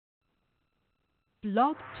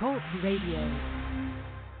Blog Talk Radio.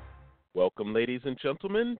 Welcome, ladies and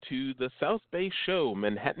gentlemen, to the South Bay Show,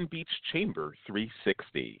 Manhattan Beach Chamber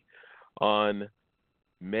 360, on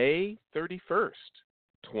May 31st,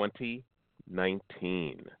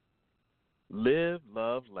 2019. Live,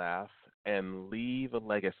 love, laugh, and leave a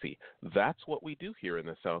legacy. That's what we do here in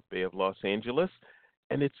the South Bay of Los Angeles,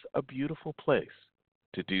 and it's a beautiful place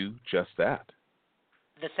to do just that.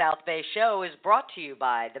 The South Bay Show is brought to you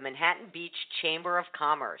by the Manhattan Beach Chamber of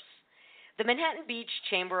Commerce. The Manhattan Beach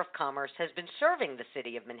Chamber of Commerce has been serving the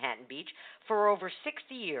city of Manhattan Beach for over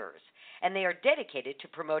 60 years, and they are dedicated to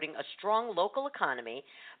promoting a strong local economy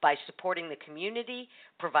by supporting the community,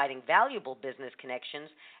 providing valuable business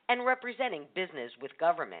connections, and representing business with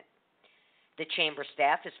government. The Chamber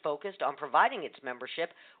staff is focused on providing its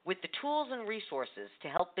membership with the tools and resources to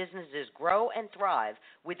help businesses grow and thrive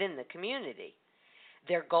within the community.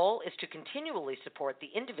 Their goal is to continually support the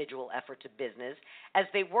individual efforts of business as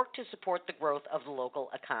they work to support the growth of the local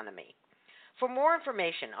economy. For more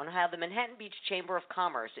information on how the Manhattan Beach Chamber of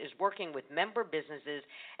Commerce is working with member businesses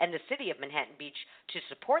and the City of Manhattan Beach to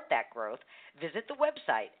support that growth, visit the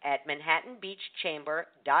website at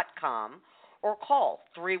manhattanbeachchamber.com or call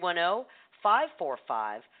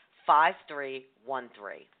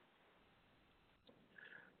 310-545-5313.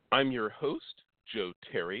 I'm your host, Joe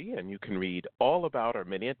Terry, and you can read all about our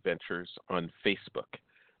many adventures on Facebook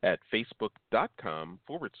at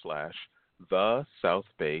facebook.com/The South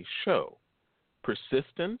Bay Show.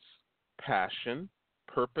 Persistence, passion,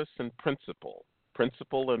 purpose, and principle.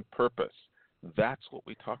 Principle and purpose. That's what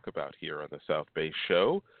we talk about here on the South Bay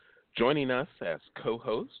Show. Joining us as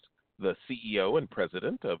co-host, the CEO and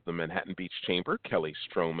president of the Manhattan Beach Chamber, Kelly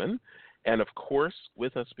Stroman, and of course,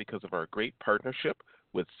 with us because of our great partnership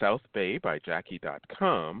with South Bay by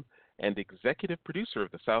Jackie.com, and executive producer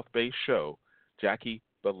of the South Bay Show, Jackie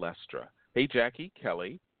Balestra. Hey, Jackie,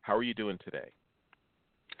 Kelly, how are you doing today?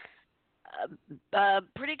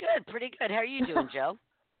 Pretty good. How are you doing, Joe?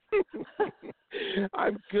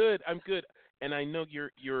 I'm good. And I know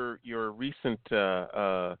your recent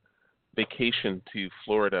vacation to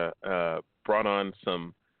Florida brought on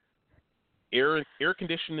some air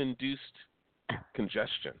condition induced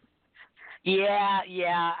congestion. Yeah.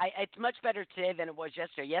 It's much better today than it was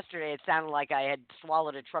yesterday. Yesterday, it sounded like I had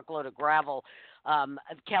swallowed a truckload of gravel.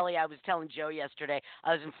 Kelly, I was telling Joe yesterday,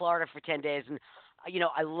 I was in Florida for 10 days, and,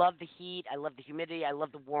 I love the heat, I love the humidity, I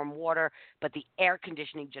love the warm water, but the air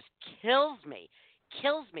conditioning just kills me.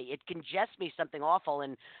 It congests me something awful,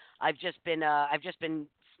 and I've just been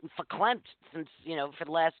verklempt since, for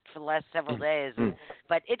the last several days.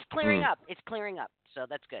 But it's clearing up. So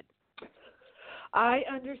that's good. I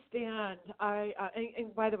understand.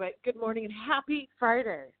 And by the way, good morning and happy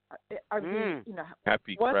Friday. Happy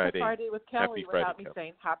what's Friday. a Friday with Kelly Happy without Friday, me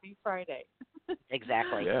saying happy Friday?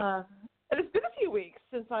 Exactly. Yeah. And it's been a few weeks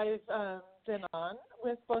since I've been on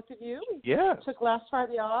with both of you. Yeah. Took last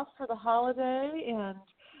Friday off for the holiday, and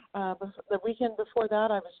the weekend before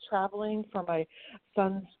that, I was traveling for my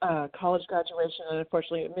son's college graduation, and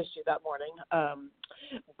unfortunately, I missed you that morning.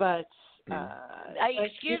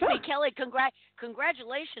 Excuse me, Kelly.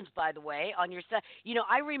 Congratulations, by the way, on your son.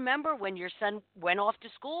 I remember when your son went off to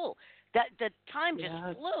school. That the time just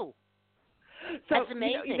flew. So, that's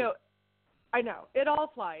amazing. I know. It all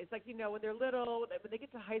flies. Like, when they're little, when they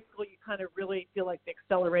get to high school, you kind of really feel like the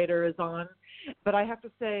accelerator is on. But I have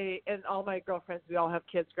to say, and all my girlfriends, we all have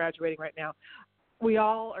kids graduating right now, we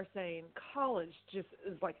all are saying college just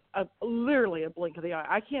is like literally a blink of the eye.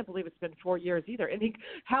 I can't believe it's been 4 years either. And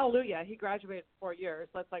hallelujah, he graduated in 4 years.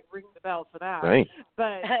 Let's ring the bell for that. Right.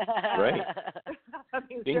 But right. I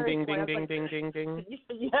mean, ding, ding, seriously, ding, ding, ding.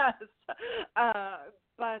 Yes.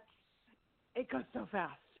 But it goes so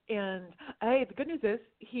fast. And, hey, the good news is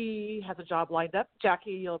he has a job lined up.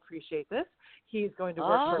 Jackie, you'll appreciate this. He's going to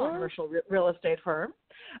work for a commercial real estate firm.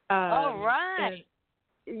 All right.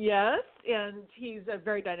 Yes, and he's a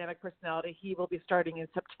very dynamic personality. He will be starting in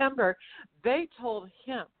September. They told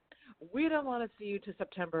him, we don't want to see you to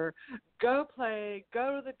September. Go play,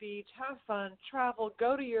 go to the beach, have fun, travel,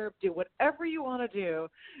 go to Europe, do whatever you want to do,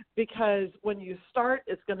 because when you start,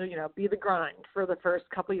 it's going to, be the grind for the first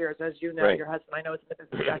couple of years. As you know, Your husband, I know, is in the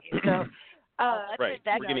business, Jackie. So, we're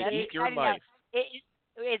going to eat your life.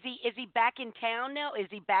 Is he back in town now?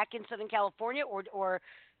 Is he back in Southern California, or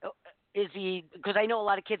is he? Because I know a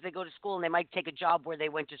lot of kids that go to school and they might take a job where they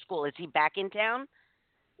went to school. Is he back in town?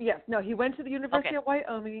 Yes, no, he went to the University Okay. of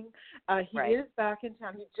Wyoming. He Right. is back in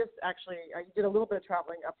town. He just actually he did a little bit of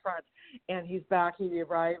traveling up front, and he's back. He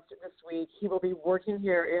arrived this week. He will be working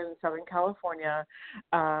here in Southern California.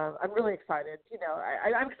 I'm really excited. You know,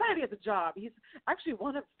 I'm excited he has a job. He's actually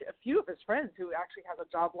one of a few of his friends who actually has a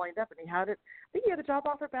job lined up, and he had it. I think he had a job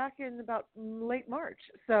offer back in about late March.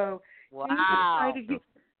 So Wow. he's excited.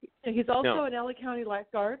 He's also No. an LA County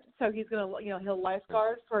lifeguard, so he's going to, he'll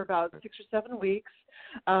lifeguard for about 6 or 7 weeks,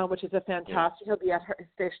 which is a fantastic. He'll be at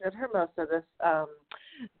stationed at Hermosa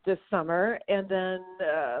this summer, and then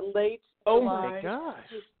late July, my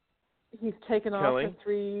gosh. he's taken Kelly? off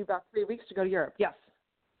for about 3 weeks to go to Europe. Yes.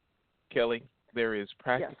 Kelly, there is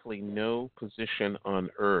practically no position on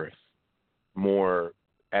earth more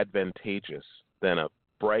advantageous than a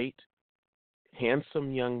bright,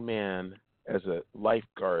 handsome young man as a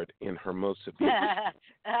lifeguard in Hermosa Beach.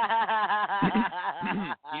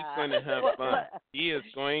 He's going to have fun. He is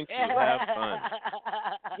going to have fun.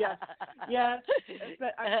 Yes,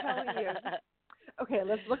 but I'm telling you. Okay,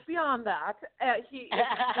 let's look beyond that. He is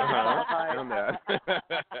Beyond that.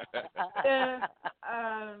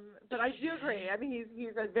 but I do agree. I mean,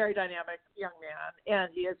 he's a very dynamic young man, and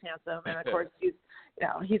he is handsome, and of course he's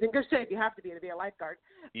in good shape. You have to be a lifeguard.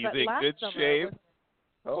 He's but in last good summer shape.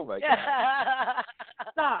 Oh my God!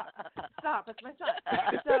 Stop! It's my son.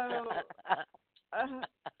 So,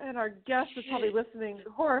 and our guest is probably listening,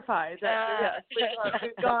 horrified that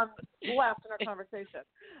we've gone left in our conversation.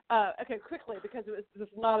 Okay, quickly, because this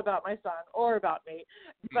is not about my son or about me.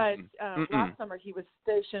 But last summer he was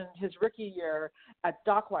stationed his rookie year at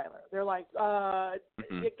Dockweiler. They're like,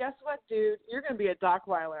 guess what, dude? You're going to be a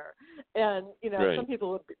Dockweiler. And some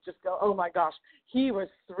people would just go, oh my gosh. He was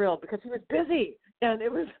thrilled because he was busy. And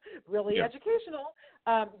it was really educational.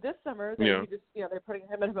 This summer, they're putting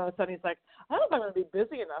him in Hermosa, and he's like, I don't know if I'm going to be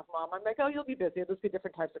busy enough, Mom. I'm like, oh, you'll be busy. There'll just be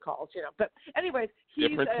different types of calls, But anyways, he's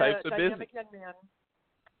different a types of dynamic busy. young man.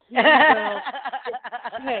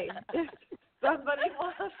 Hey, if somebody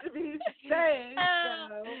wants to be staying,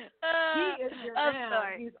 so he is your man.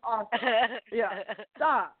 Sorry. He's awesome. Yeah,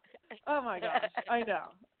 stop. Oh, my gosh, I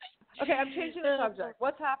know. Okay, I'm changing the subject.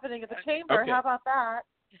 What's happening at the chamber? Okay. How about that?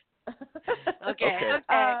 Okay.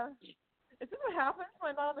 Is this what happens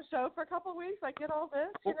when I'm not on the show for a couple of weeks? I get all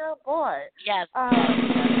this, boy. Yes.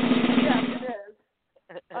 Yes, it is.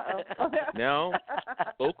 Uh-oh. Now,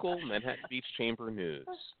 local Manhattan Beach Chamber news.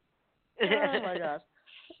 Oh my gosh.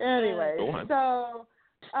 Anyway, Go on. so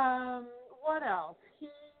what else?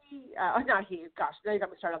 Not he. Gosh, now you got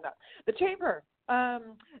me started on that. The chamber.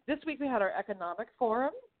 This week we had our economic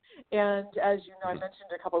forum. And as you know, I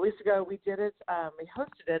mentioned a couple of weeks ago, we did it. We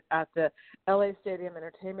hosted it at the LA Stadium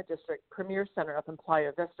Entertainment District Premier Center up in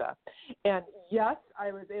Playa Vista. And yes,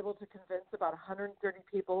 I was able to convince about 130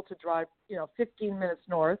 people to drive, 15 minutes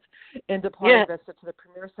north into Playa Vista to the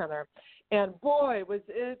Premier Center. And boy, was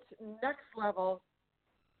it next level,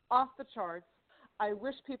 off the charts. I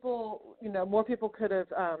wish people, more people could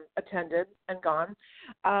have attended and gone.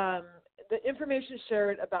 The information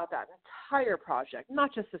shared about that entire project,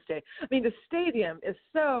 not just the stadium. I mean, the stadium is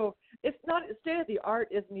it's not state of the art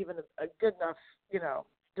isn't even a good enough,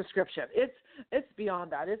 description. It's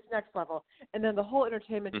beyond that. It's next level. And then the whole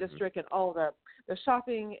entertainment district and all the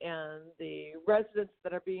shopping and the residents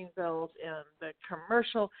that are being built and the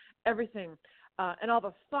commercial, everything. And all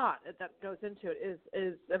the thought that goes into it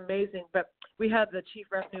is amazing. But we had the Chief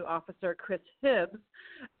Revenue Officer, Chris Hibbs,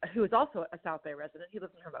 who is also a South Bay resident. He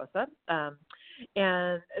lives in Hermosa.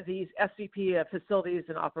 And the SVP of Facilities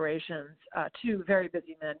and Operations, two very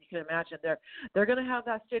busy men. You can imagine they're going to have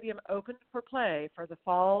that stadium open for play for the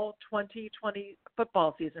fall 2020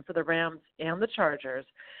 football season for the Rams and the Chargers.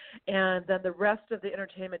 And then the rest of the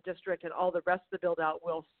entertainment district and all the rest of the build-out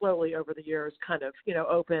will slowly over the years kind of,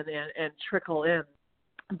 open and trickle in.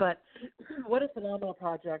 But what a phenomenal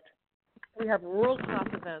project. We have world-class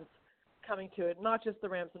events coming to it, not just the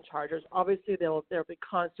Rams and Chargers. Obviously, there'll be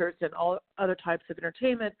concerts and all other types of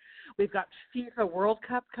entertainment. We've got FIFA World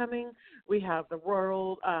Cup coming. We have the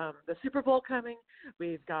Super Bowl coming.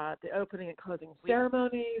 We've got the opening and closing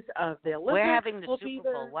ceremonies of the Olympics. We're having the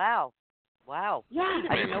Super Bowl. Wow. Yeah.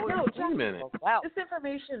 Wait a minute. Wow. This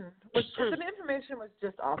information was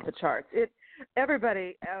just off the charts.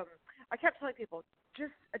 Everybody, I kept telling people,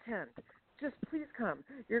 just attend. Just please come.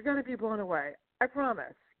 You're going to be blown away. I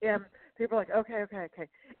promise. And people are like, okay.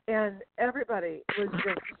 And everybody was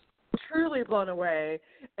just truly blown away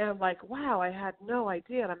and like, wow, I had no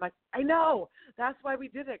idea. And I'm like, I know. That's why we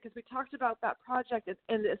did it, because we talked about that project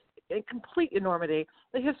and this in complete enormity,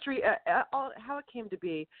 the history, how it came to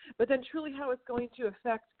be, but then truly how it's going to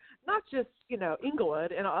affect not just,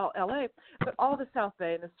 Inglewood and LA, but all the South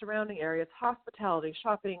Bay and the surrounding areas, hospitality,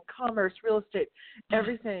 shopping, commerce, real estate,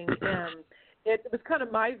 everything. And it was kind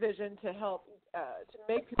of my vision to help to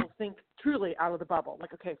make people think truly out of the bubble.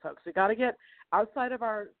 Like, okay, folks, we got to get outside of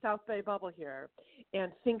our South Bay bubble here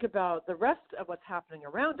and think about the rest of what's happening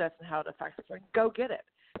around us and how it affects us. Like, go get it.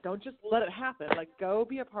 Don't just let it happen. Like, go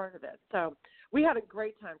be a part of it. So we had a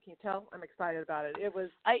great time. Can you tell? I'm excited about it. It was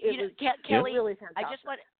Kelly, really fantastic.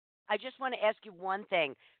 I just want to ask you one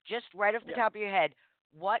thing, just right off the top of your head.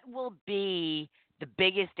 What will be the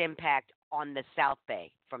biggest impact on the South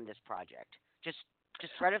Bay from this project? Just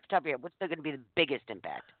right off the top of your head, what's going to be the biggest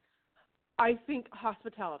impact? I think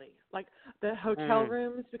hospitality, like the hotel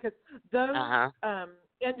rooms, because those,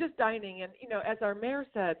 and just dining. And, as our mayor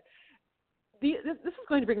said, this is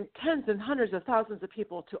going to bring tens and hundreds of thousands of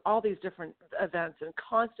people to all these different events and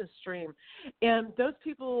constant stream. And those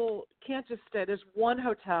people can't just stay. There's one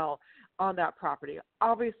hotel on that property.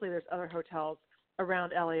 Obviously, there's other hotels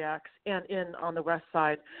around LAX and on the west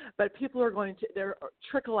side, but people are going to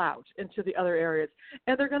trickle out into the other areas,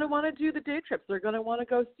 and they're going to want to do the day trips. They're going to want to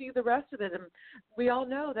go see the rest of it. And we all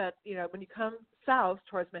know that, when you come south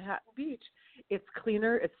towards Manhattan Beach, it's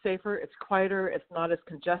cleaner, it's safer, it's quieter, it's not as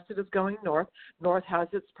congested as going north. North has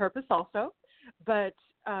its purpose also, but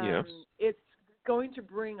it's going to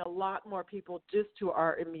bring a lot more people just to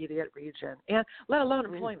our immediate region, and let alone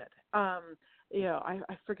employment.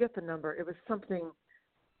 I forget the number. It was something.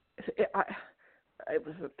 It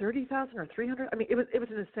was 30,000 or 300. I mean, it was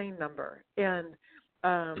an insane number, and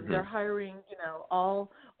they're hiring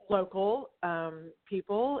all local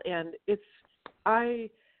people, and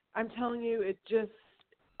I'm telling you, it just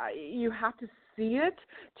you have to see it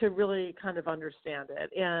to really kind of understand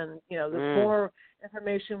it. And the more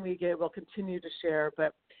information we get, we'll continue to share,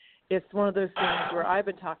 but. It's one of those things where I've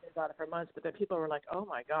been talking about it for months, but then people were like, oh,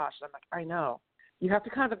 my gosh. And I'm like, I know. You have to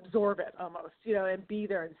kind of absorb it almost, and be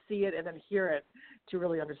there and see it and then hear it to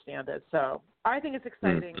really understand it. So I think it's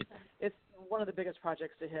exciting. It's one of the biggest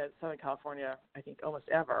projects to hit Southern California, I think, almost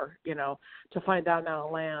ever, to find that amount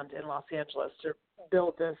of land in Los Angeles to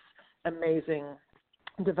build this amazing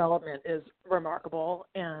development is remarkable.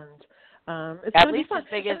 And it's at least as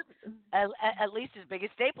big as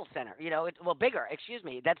Staples Center. Bigger. Excuse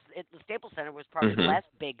me. The Staples Center was probably the last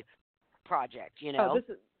big project. Oh,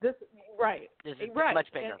 this right. This is right. much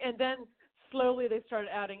bigger. And then slowly they started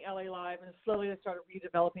adding LA Live, and slowly they started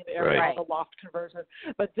redeveloping the area, all the loft conversions.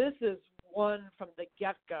 But this is one from the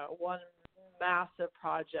get-go, one massive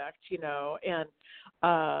project. And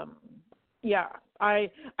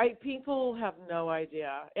people have no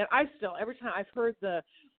idea, and I still every time I've heard the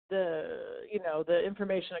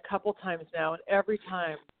information a couple times now, and every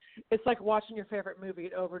time it's like watching your favorite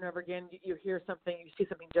movie over and over again. You hear something, you see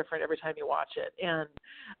something different every time you watch it, and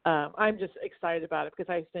I'm just excited about it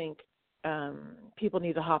because I think people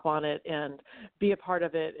need to hop on it and be a part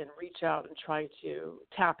of it and reach out and try to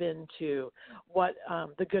tap into what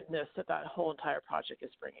the goodness that whole entire project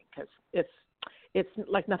is bringing, because it's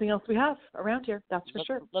like nothing else we have around here. That's for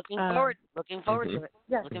sure. Looking forward to it.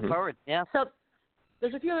 Yeah. Looking forward. Yeah. So.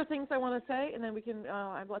 There's a few other things I want to say, and then we can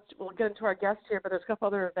we'll get into our guests here, but there's a couple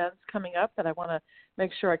other events coming up that I want to make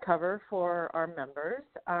sure I cover for our members.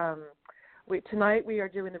 Tonight we are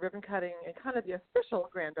doing the ribbon cutting and kind of the official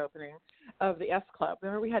grand opening of the S Club.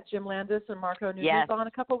 Remember we had Jim Landis and Marco Newman on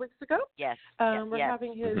a couple of weeks ago? Yes. We're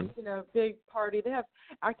having his big party. They have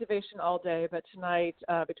activation all day, but tonight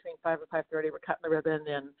between 5 and 5:30 we're cutting the ribbon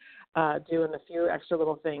and doing a few extra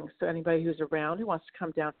little things. So anybody who's around who wants to come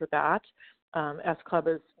down for that. S Club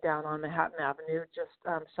is down on Manhattan Avenue, just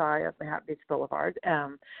shy of Manhattan Beach Boulevard.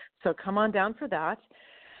 So come on down for that.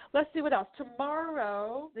 Let's see what else.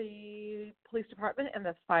 Tomorrow, the police department and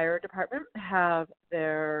the fire department have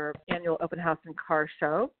their annual open house and car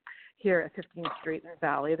show here at 15th Street in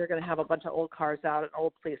Valley. They're going to have a bunch of old cars out and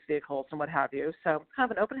old police vehicles and what have you. So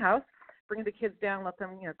have an open house. Bring the kids down, let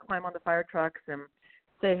them climb on the fire trucks and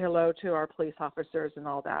say hello to our police officers and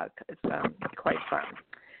all that. It's quite fun.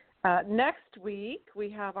 Next week, we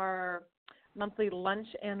have our monthly Lunch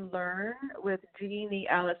and Learn with Jeannie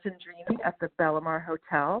Allison Dreamy at the Bellamar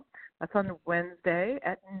Hotel. That's on Wednesday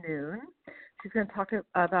at noon. She's going to talk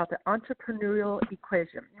about the entrepreneurial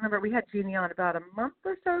equation. Remember, we had Jeannie on about a month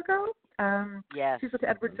or so ago. Yes. She's with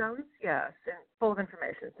Edward Jones, yes, and full of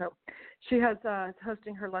information. So she is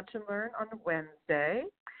hosting her Lunch and Learn on Wednesday.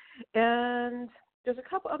 And there's a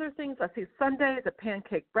couple other things. Let's see, Sunday is a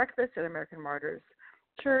pancake breakfast at American Martyrs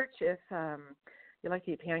Church. If you like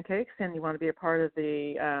to eat pancakes and you want to be a part of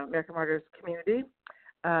the American Martyrs community,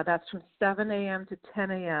 that's from 7 a.m. to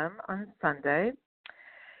 10 a.m. on Sunday.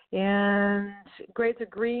 And Grades of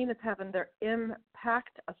Green is having their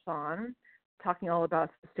Impact-a-thon, talking all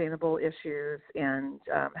about sustainable issues and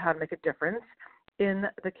how to make a difference in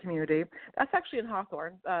the community. That's actually in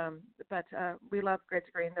Hawthorne, but we love Grades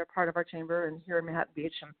of Green. They're part of our chamber and here in Manhattan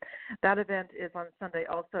Beach. And that event is on Sunday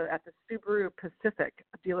also at the Subaru Pacific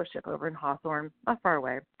dealership over in Hawthorne, not far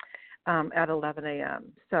away, at 11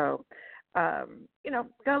 a.m. So, got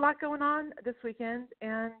a lot going on this weekend.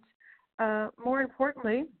 And more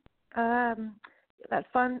importantly, that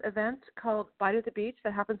fun event called Bite at the Beach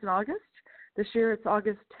that happens in August. This year it's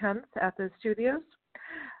August 10th at the studios.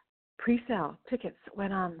 Pre-sale tickets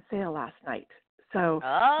went on sale last night. So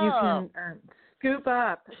you can scoop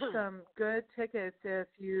up some good tickets if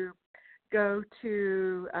you go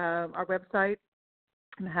to our website,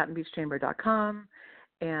 ManhattanBeachChamber.com,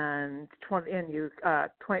 and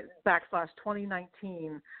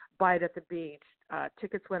 /2019 Bite at the Beach.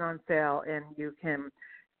 Tickets went on sale, and you can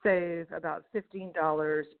save about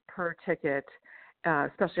 $15 per ticket,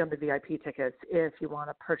 especially on the VIP tickets, if you want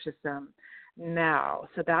to purchase them now.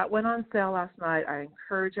 So that went on sale last night. I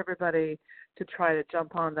encourage everybody to try to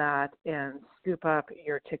jump on that and scoop up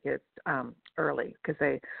your tickets early,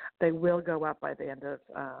 because they will go up by the end of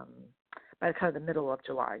by kind of the middle of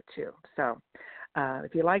July too. So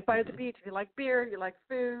if you like Bite at the Beach, if you like beer, you like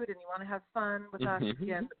food, and you want to have fun with us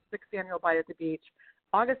again, the 6th annual Bite at the Beach,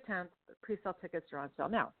 August 10th, pre-sale tickets are on sale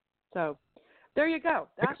now. So there you go.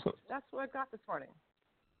 That's what I've got this morning.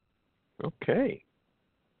 Okay.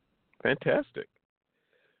 Fantastic.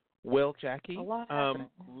 Well, Jackie,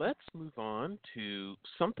 let's move on to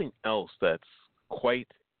something else that's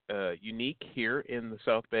quite unique here in the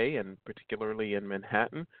South Bay and particularly in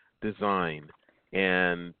Manhattan, design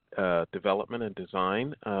and development and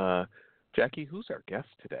design. Jackie, who's our guest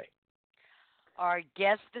today? Our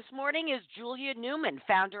guest this morning is Julia Newman,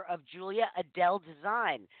 founder of Julia Adele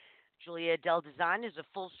Design. Julia Adele Design is a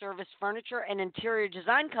full-service furniture and interior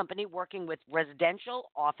design company working with residential,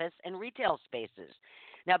 office, and retail spaces.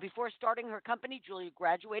 Now, before starting her company, Julia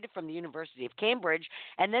graduated from the University of Cambridge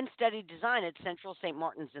and then studied design at Central St.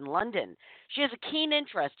 Martin's in London. She has a keen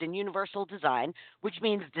interest in universal design, which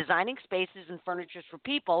means designing spaces and furniture for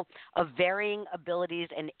people of varying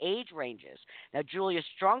abilities and age ranges. Now, Julia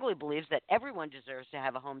strongly believes that everyone deserves to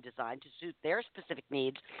have a home designed to suit their specific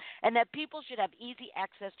needs and that people should have easy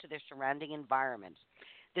access to their surrounding environments.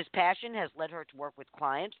 This passion has led her to work with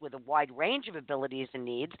clients with a wide range of abilities and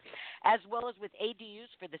needs, as well as with ADUs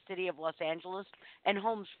for the City of Los Angeles and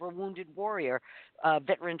Homes for Wounded Warrior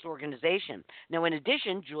Veterans Organization. Now, in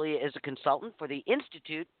addition, Julia is a consultant for the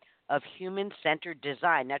Institute of Human-Centered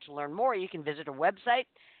Design. Now, to learn more, you can visit her website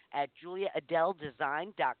at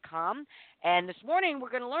juliaadeldesign.com. And this morning, we're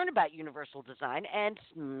going to learn about universal design and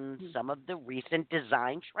some of the recent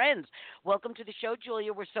design trends. Welcome to the show,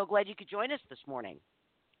 Julia. We're so glad you could join us this morning.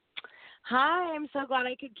 Hi, I'm so glad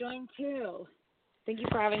I could join too. Thank you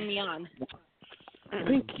for having me on.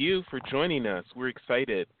 Thank you for joining us. We're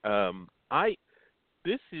excited.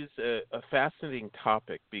 This is a fascinating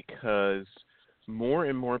topic because more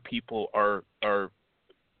and more people are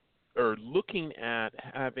looking at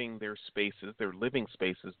having their spaces, their living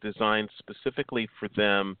spaces, designed specifically for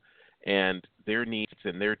them and their needs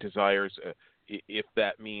and their desires. If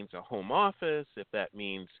that means a home office, if that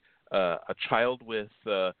means a child with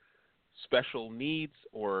special needs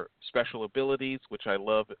or special abilities, which I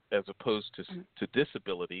love as opposed to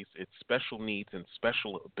disabilities. It's special needs and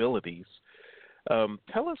special abilities.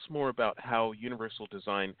 Tell us more about how universal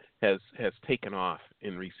design has taken off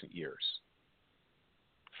in recent years.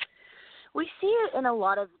 We see it in a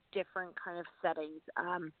lot of different kind of settings.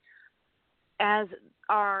 As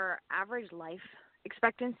our average life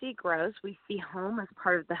expectancy grows, we see home as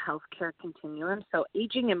part of the healthcare continuum. So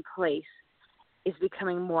aging in place is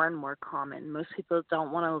becoming more and more common. Most people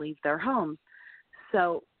don't want to leave their home.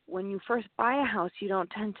 So when you first buy a house, you don't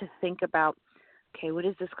tend to think about, okay, what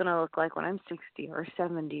is this going to look like when I'm 60 or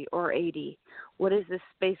 70 or 80? What is this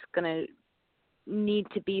space going to need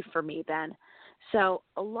to be for me then? So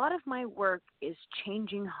a lot of my work is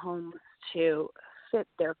changing homes to fit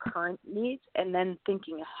their current needs and then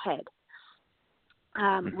thinking ahead.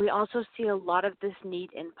 We also see a lot of this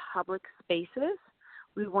need in public spaces.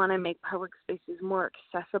 We want to make public spaces more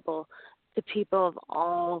accessible to people of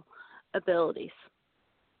all abilities.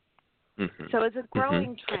 Mm-hmm. So it's a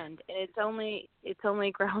growing trend, and it's only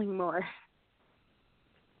growing more.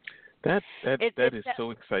 That is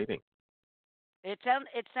so exciting. It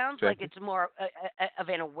sounds like it's more of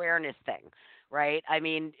an awareness thing, right? I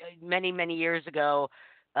mean, many years ago,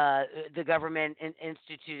 the government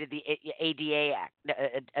instituted the ADA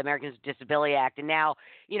Act, Americans with Disability Act, and now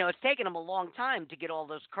it's taken them a long time to get all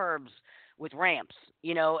those curbs with ramps.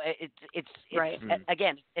 It's Right.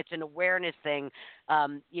 again, it's an awareness thing.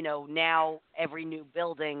 Now every new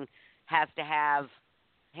building has to have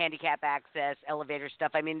handicap access, elevator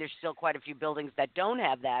stuff. I mean, there's still quite a few buildings that don't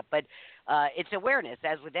have that, but it's awareness,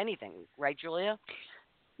 as with anything, right, Julia?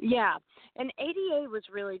 Yeah, and ADA was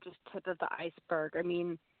really just tip of the iceberg. I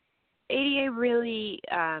mean, ADA really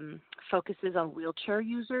focuses on wheelchair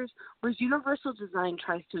users, whereas universal design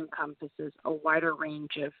tries to encompasses a wider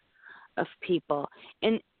range of people.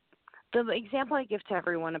 And the example I give to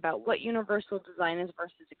everyone about what universal design is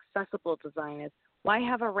versus accessible design is, why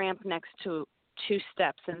have a ramp next to 2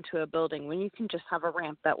 steps into a building when you can just have a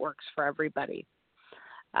ramp that works for everybody?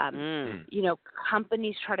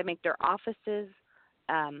 Companies try to make their offices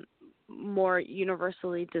more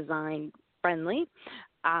universally design friendly.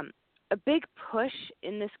 A big push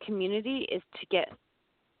in this community is to get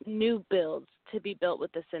new builds to be built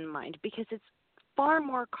with this in mind, because it's far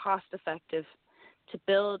more cost effective to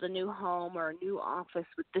build a new home or a new office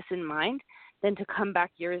with this in mind than to come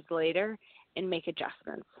back years later and make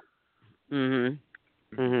adjustments.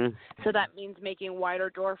 So that means making wider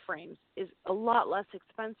door frames is a lot less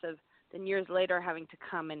expensive than years later having to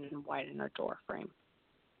come in and widen a door frame.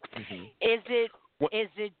 Is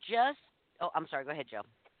it just? Oh, I'm sorry. Go ahead, Joe.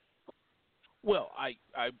 Well,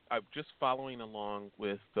 I'm just following along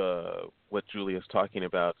with what Julia's talking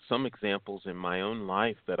about. Some examples in my own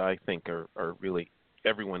life that I think are really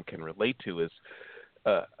everyone can relate to is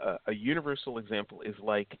a universal example is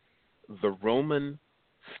like the Roman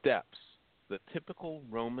steps, the typical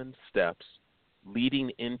Roman steps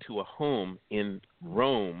leading into a home in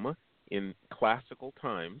Rome in classical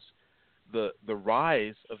times. The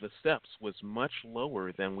rise of the steps was much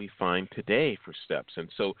lower than we find today for steps. And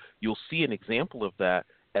so you'll see an example of that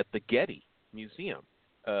at the Getty Museum.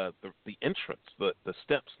 The entrance, the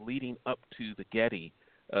steps leading up to the Getty,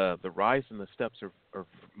 the rise in the steps are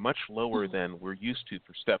much lower than we're used to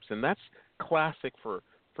for steps. And that's classic for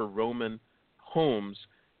Roman homes.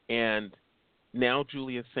 And now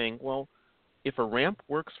Julia's saying, well, if a ramp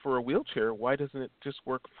works for a wheelchair, why doesn't it just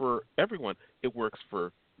work for everyone? It works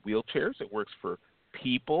for wheelchairs, it works for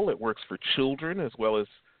people, it works for children as well as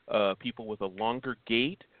people with a longer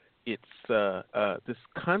gait. It's this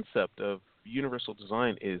concept of universal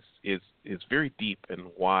design is very deep and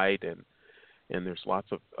wide, and there's lots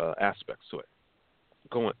of aspects to it.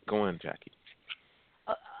 Go on, Jackie.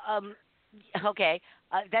 Okay,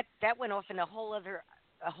 that went off in a whole other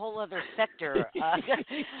sector.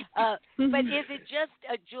 But is it just,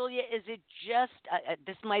 Julia? Is it just?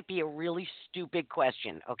 This might be a really stupid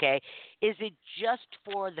question. Okay, is it just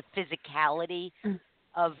for the physicality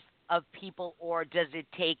of people, or does it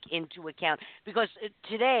take into account? Because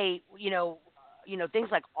today, things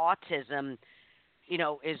like autism,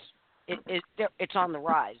 it's on the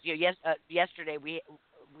rise. Yesterday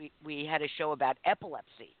we had a show about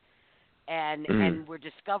epilepsy, and we're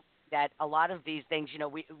discovering that a lot of these things,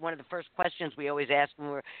 one of the first questions we always ask when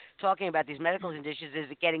we're talking about these medical conditions is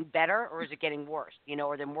it getting better or is it getting worse?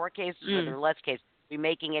 Are there more cases or are there less cases? Are we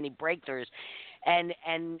making any breakthroughs? And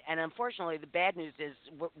unfortunately, the bad news is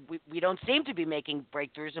we don't seem to be making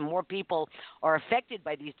breakthroughs, and more people are affected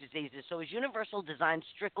by these diseases. So is universal design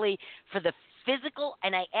strictly for the physical?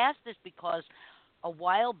 And I ask this because a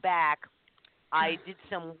while back I did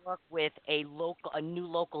some work with a new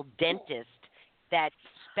local dentist that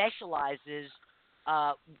specializes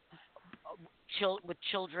with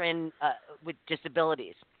children with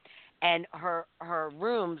disabilities, and her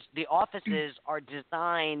rooms, the offices, are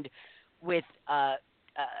designed with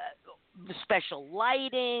special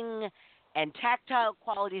lighting and tactile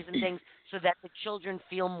qualities and things, so that the children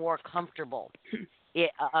feel more comfortable.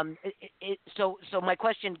 So my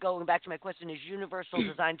question, going back to my question, is universal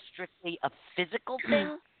design strictly a physical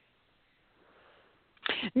thing?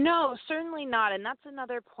 No, certainly not. And that's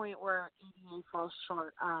another point where ADA falls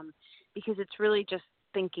short, because it's really just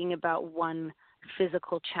thinking about one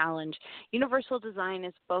physical challenge. Universal design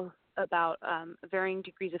is both about varying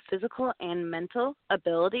degrees of physical and mental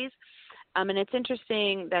abilities. And it's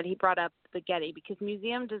interesting that he brought up the Getty, because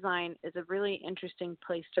museum design is a really interesting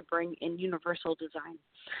place to bring in universal design.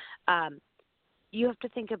 You have to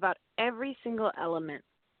think about every single element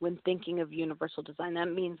when thinking of universal design. That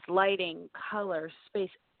means lighting, color, space,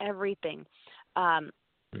 everything.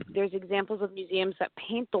 There's examples of museums that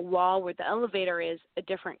paint the wall where the elevator is a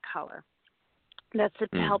different color. That's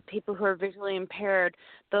to help people who are visually impaired,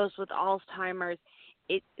 those with Alzheimer's,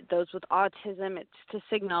 those with autism. It's to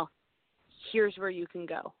signal, here's where you can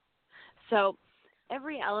go. So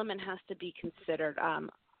every element has to be considered.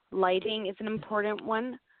 Lighting is an important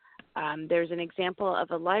one. There's an example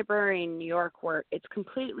of a library in New York where it's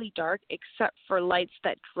completely dark except for lights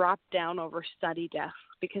that drop down over study desks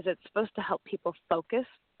because it's supposed to help people focus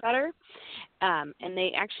better. And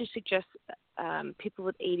they actually suggest people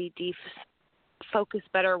with ADD focus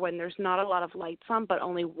better when there's not a lot of lights on but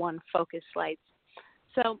only one focus light.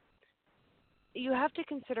 So you have to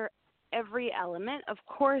consider every element. Of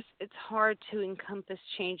course, it's hard to encompass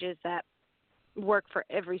changes that work for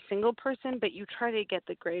every single person, but you try to get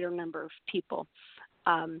the greater number of people.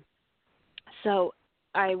 So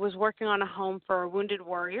I was working on a home for a wounded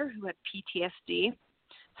warrior who had PTSD.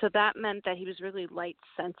 So that meant that he was really light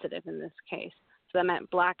sensitive in this case. So that meant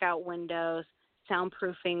blackout windows,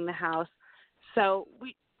 soundproofing the house. So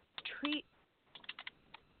we treat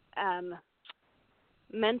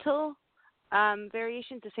mental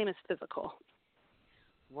variations the same as physical.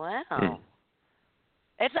 Wow.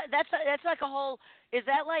 That's like a whole. Is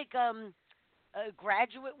that like a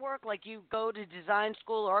graduate work? Like you go to design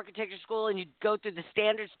school or architecture school and you go through the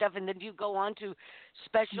standard stuff, and then you go on to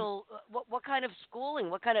special. What kind of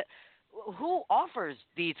schooling? Who offers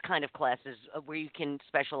these kind of classes where you can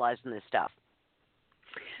specialize in this stuff?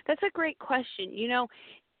 That's a great question. You know,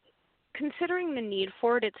 considering the need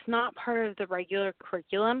for it, it's not part of the regular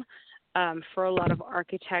curriculum for a lot of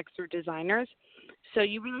architects or designers. So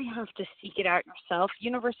you really have to seek it out yourself.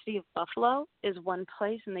 University of Buffalo is one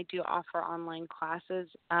place, and they do offer online classes.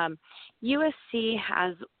 USC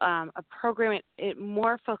has a program. It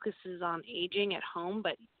more focuses on aging at home,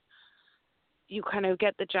 but you kind of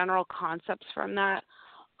get the general concepts from that.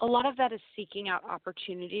 A lot of that is seeking out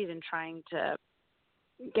opportunities and trying to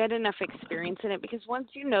get enough experience in it, because once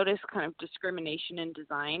you notice kind of discrimination in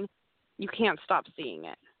design, you can't stop seeing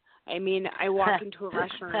it. I mean, I walk into a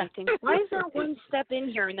restaurant and I think, why is there one step in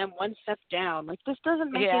here and then one step down? Like, this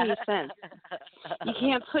doesn't make any sense. You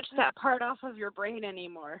can't switch that part off of your brain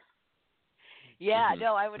anymore. Yeah,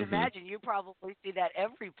 no, I would imagine you probably see that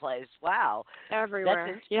every place. Wow.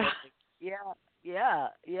 Everywhere. Yeah.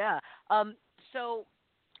 So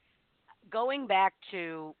going back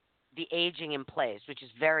to the aging in place, which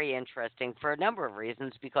is very interesting for a number of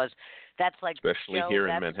reasons, because that's like especially here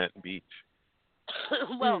in Manhattan Beach.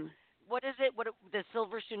 Well, what is it? The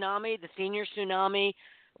silver tsunami, the senior tsunami?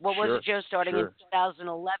 What was it, Joe? Starting in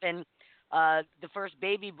 2011, the first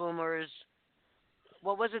baby boomers.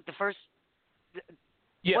 What was it?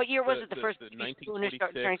 What year was it? The first 1946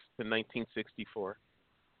 to 1964.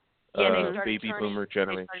 Yeah, they started baby boomer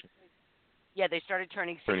generation. They started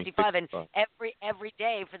turning 65, and every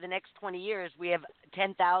day for the next 20 years, we have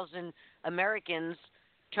 10,000 Americans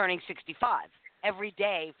turning 65 every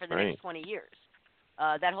day for the next 20 years.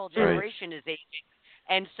 That whole generation is aging.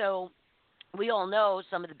 And so we all know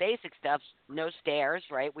some of the basic stuff, no stairs,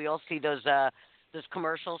 right? We all see those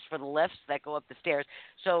commercials for the lifts that go up the stairs.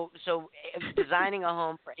 So designing a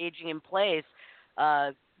home for aging in place,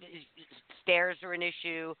 stairs are an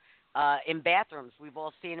issue. In bathrooms, we've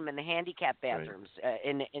all seen them in the handicap bathrooms,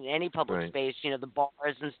 in any public space, you know, the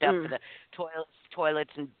bars and stuff for the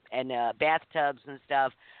toilets and bathtubs and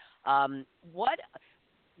stuff.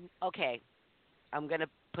 Okay, I'm going to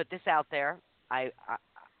put this out there. I'm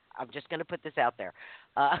just going to put this out there.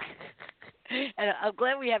 And I'm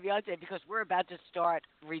glad we have you on today because we're about to start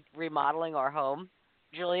remodeling our home,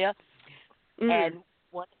 Julia. And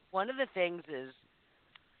one of the things is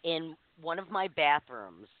in one of my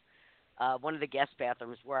bathrooms, one of the guest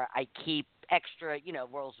bathrooms where I keep extra, you know,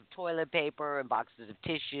 rolls of toilet paper and boxes of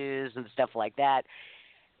tissues and stuff like that.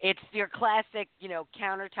 It's your classic, you know,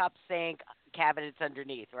 countertop sink, cabinets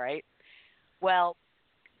underneath, right? Well,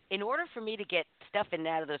 in order for me to get stuff in and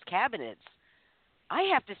out of those cabinets, I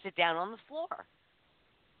have to sit down on the floor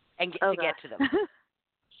and get to them.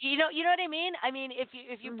 You know what I mean? I mean,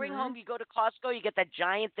 if you bring home, you go to Costco, you get that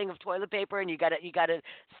giant thing of toilet paper, and you got to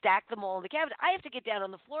stack them all in the cabinet. I have to get down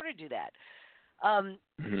on the floor to do that.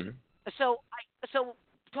 So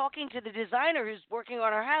talking to the designer who's working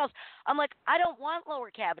on our house, I'm like, I don't want lower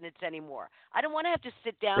cabinets anymore. I don't want to have to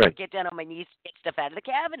sit down and get down on my knees to get stuff out of the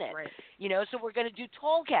cabinet. Right. You know, so we're going to do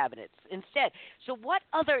tall cabinets instead. So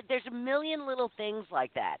there's a million little things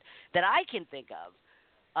like that I can think of.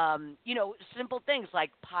 You know, simple things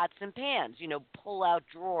like pots and pans, you know, pull out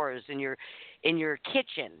drawers in your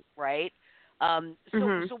kitchen, right?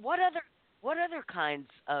 So what other kinds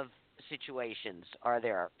of situations are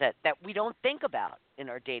there that we don't think about in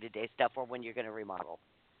our day-to-day stuff or when you're going to remodel?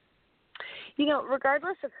 You know,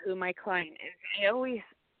 regardless of who my client is, I always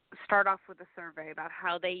start off with a survey about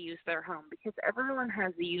how they use their home because everyone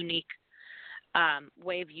has a unique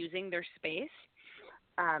way of using their space,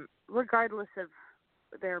 regardless of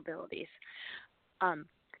their abilities.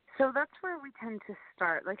 So that's where we tend to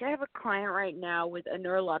start. Like I have a client right now with a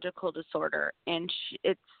neurological disorder, and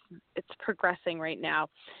it's progressing right now,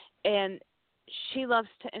 and she loves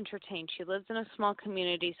to entertain. She lives in a small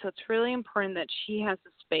community, so it's really important that she has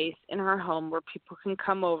a space in her home where people can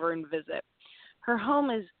come over and visit. Her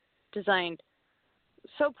home is designed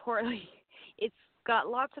so poorly. It's got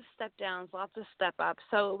lots of step downs, lots of step ups.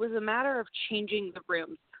 So it was a matter of changing the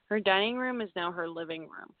rooms. Her dining room is now her living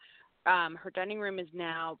room. Her dining room is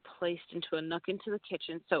now placed into a nook into the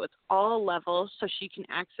kitchen, so it's all level so she can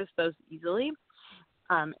access those easily.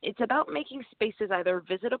 It's about making spaces either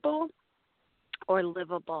visitable or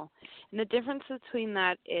livable. And the difference between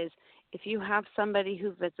that is if you have somebody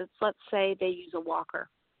who visits, let's say they use a walker,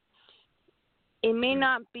 it may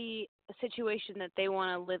not be a situation that they want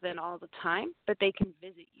to live in all the time, but they can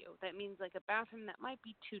visit you. That means like a bathroom that might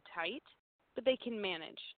be too tight, but they can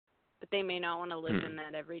manage. But they may not want to live in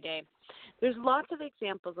that every day. There's lots of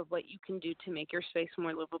examples of what you can do to make your space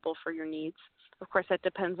more livable for your needs. Of course, that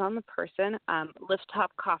depends on the person.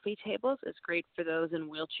 Lift-top coffee tables is great for those in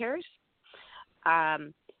wheelchairs.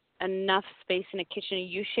 Enough space in a kitchen, a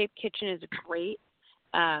U-shaped kitchen is great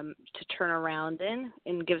to turn around in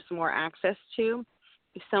and gives more access to.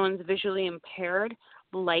 If someone's visually impaired,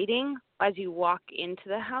 lighting as you walk into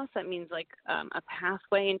the house, that means like a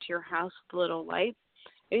pathway into your house with little lights.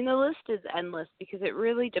 I mean, the list is endless because it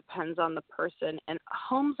really depends on the person, and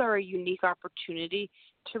homes are a unique opportunity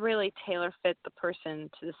to really tailor fit the person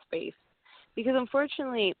to the space. Because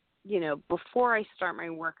unfortunately, before I start my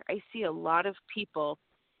work, I see a lot of people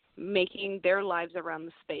making their lives around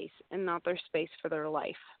the space and not their space for their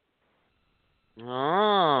life.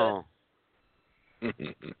 Oh.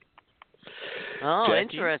 Jackie,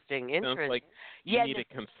 Interesting. Sounds like you need a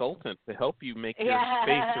consultant to help you make your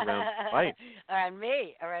space around life. Around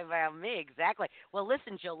me, exactly. Well,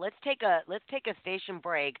 listen, Jill, let's take a station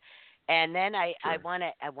break, and then I want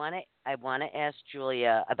to ask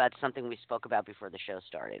Julia about something we spoke about before the show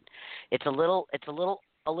started. It's a little.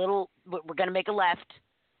 We're going to make a left,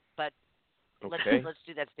 but okay. let's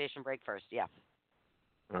do that station break first. Yeah.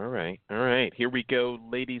 All right. Here we go,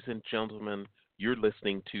 ladies and gentlemen. You're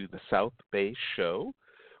listening to the South Bay Show.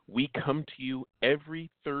 We come to you every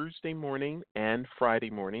Thursday morning and Friday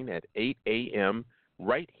morning at 8 a.m.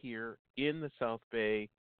 right here in the South Bay.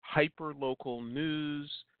 Hyper-local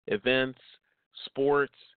news, events,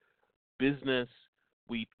 sports, business.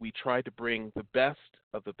 We try to bring the best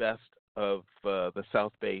of the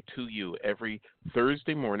South Bay to you every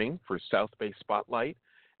Thursday morning for South Bay Spotlight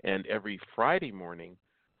and every Friday morning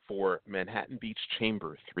for Manhattan Beach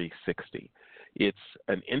Chamber 360. It's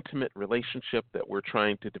an intimate relationship that we're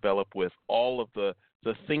trying to develop with all of the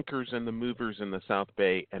thinkers and the movers in the South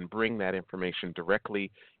Bay and bring that information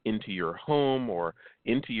directly into your home or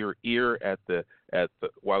into your ear at the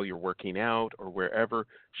while you're working out or wherever.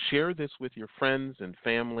 Share this with your friends and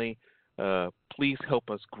family. Please help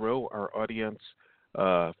us grow our audience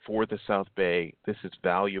for the South Bay. This is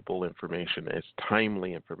valuable information. It's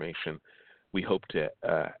timely information. We hope to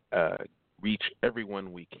reach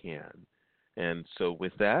everyone we can. And so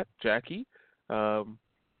with that, Jackie,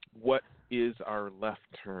 what is our left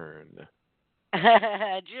turn?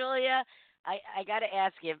 Julia, I got to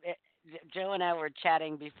ask you, Joe and I were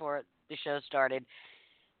chatting before the show started.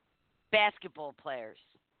 Basketball players.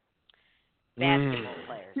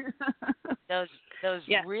 Those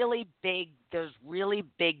really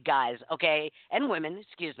big guys, okay, and women,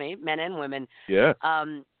 men and women. Yeah.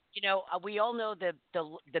 We all know the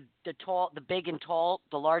big and tall,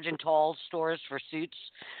 the large and tall stores for suits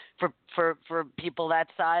for people that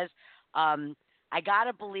size. I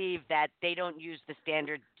gotta believe that they don't use the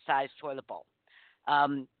standard size toilet bowl.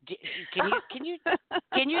 Can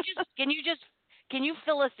you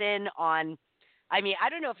fill us in on? I mean, I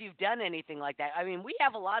don't know if you've done anything like that. I mean, we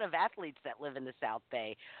have a lot of athletes that live in the South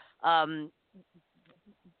Bay. How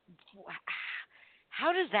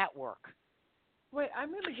does that work? Wait,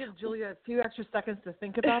 I'm going to give Julia a few extra seconds to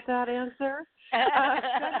think about that answer.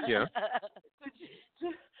 Yeah.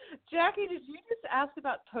 Jackie, did you just ask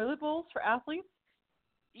about toilet bowls for athletes?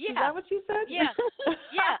 Yeah. Is that what you said? Yeah.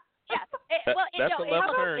 That's a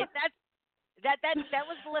left turn. That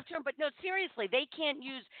was the left turn, but no, seriously, they can't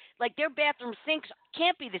use, like, their bathroom sinks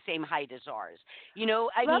can't be the same height as ours.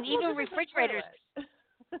 I mean, even refrigerators.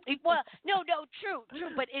 Well, no, true,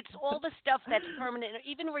 but it's all the stuff that's permanent.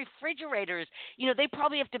 Even refrigerators, they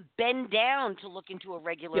probably have to bend down to look into a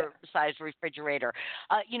regular sized refrigerator.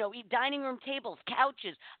 Dining room tables,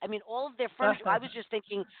 couches. I mean, all of their furniture. I was just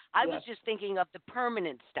thinking of the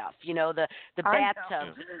permanent stuff. The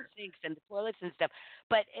bathtubs and the sinks and the toilets and stuff.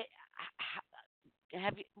 But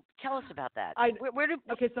Have you tell us about that? I Where do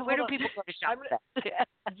okay. So where hold do on. people go to shop that?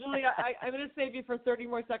 Julia, I'm going to save you for 30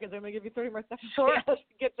 more seconds. I'm going to give you 30 more seconds Sure. to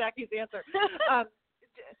get Jackie's answer.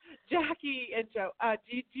 Jackie and Joe,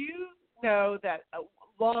 did you know that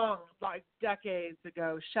long, like decades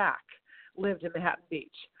ago, Shaq lived in Manhattan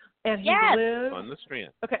Beach, and he lived on the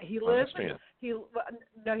Strand. Okay, he on lived. the Strand. He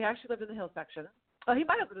actually lived in the Hill section. Oh, he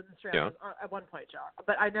might have lived in the Strand at one point, Joe.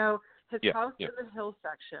 But I know his house in the Hill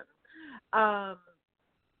section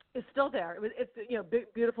is still there. It's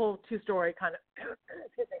big, beautiful 2-story kind of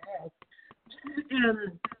house.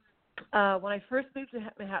 And when I first moved to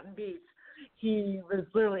Manhattan Beach, he was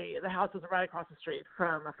literally, the house was right across the street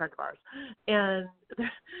from a friend of ours, and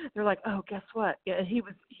they're like, oh, guess what? Yeah, he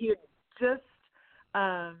had just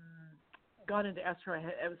gone into escrow and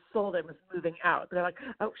it was sold and was moving out. They're like,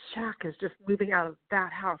 oh, Shaq is just moving out of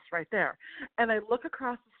that house right there. And I look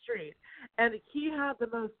across the street, and he had the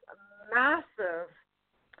most massive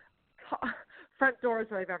front doors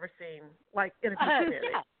that I've ever seen, like in a community.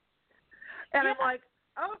 And I'm like,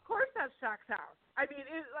 oh, of course that's Shaq's house. I mean,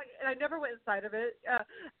 and I never went inside of it,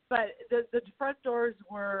 but the front doors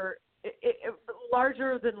were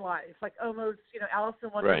larger than life, like almost, Alice in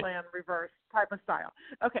Wonderland reverse type of style.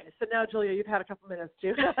 Okay, so now, Julia, you've had a couple minutes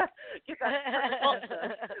to get that.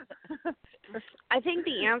 I think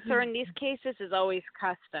the answer in these cases is always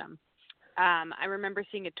custom. I remember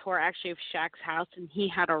seeing a tour actually of Shaq's house, and he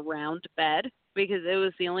had a round bed because it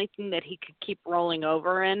was the only thing that he could keep rolling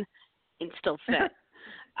over in and still fit.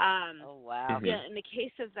 Oh, wow. Yeah, in the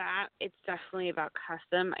case of that, it's definitely about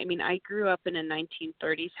custom. I mean, I grew up in a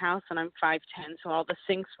 1930s house, and I'm 5'10", so all the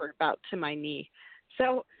sinks were about to my knee.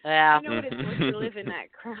 So I know what it's like to live in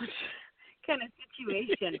that crouch kind of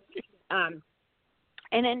situation.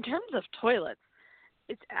 And in terms of toilets,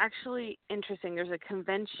 it's actually interesting. There's a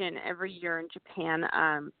convention every year in Japan.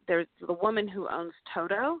 There's the woman who owns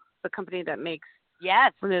Toto, the company that makes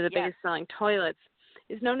one of the biggest selling toilets,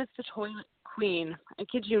 is known as the Toilet Queen. I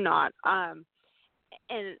kid you not. And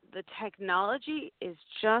the technology is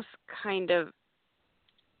just kind of,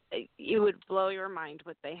 it would blow your mind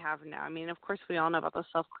what they have now. I mean, of course, we all know about the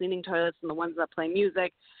self-cleaning toilets and the ones that play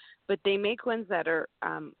music, but they make ones that are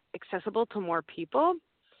accessible to more people,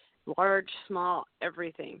 large, small,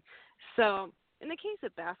 everything. So in the case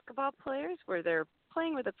of basketball players where they're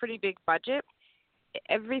playing with a pretty big budget,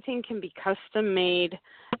 everything can be custom made.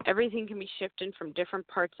 Everything can be shipped in from different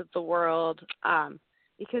parts of the world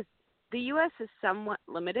because the U.S. is somewhat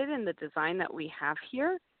limited in the design that we have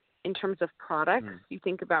here in terms of products. You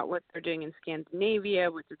think about what they're doing in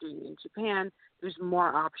Scandinavia, what they're doing in Japan. There's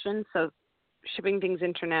more options. So shipping things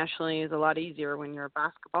internationally is a lot easier when you're a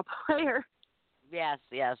basketball player. Yes.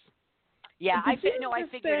 Yeah, I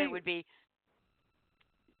figured it would be.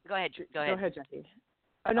 Go ahead. Go ahead, Jackie.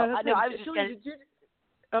 I was just going to.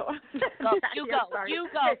 Oh, you go,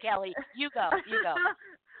 Kelly. You go.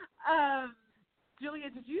 Julia,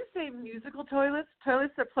 did you say musical toilets?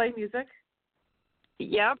 Toilets that play music?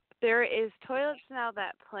 Yep, there is toilets now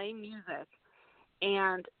that play music,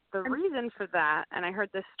 and the reason for that, and I heard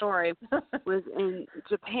this story, was in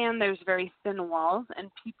Japan. There's very thin walls, and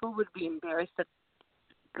people would be embarrassed that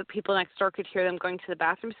the people next door could hear them going to the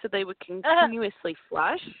bathroom, so they would continuously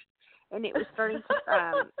flush. And it was starting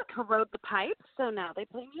to corrode the pipes, so now they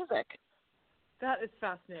play music. That is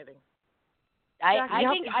fascinating.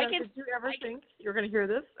 Did you ever think you were going to hear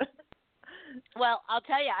this? Well, I'll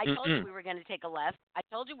tell you, I told you we were going to take a left. I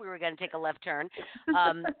told you we were going to take a left turn.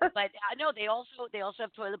 But no, they also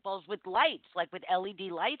have toilet bowls with lights, like with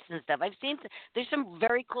LED lights and stuff. I've seen there's some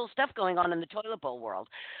very cool stuff going on in the toilet bowl world.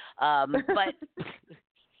 But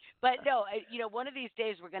no, one of these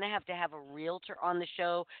days we're going to have a realtor on the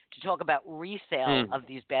show to talk about resale of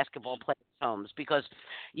these basketball players' homes because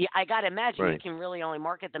I got to imagine you can really only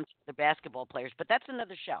market them to the basketball players, but that's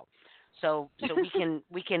another show. So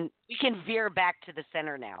we can veer back to the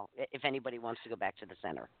center now if anybody wants to go back to the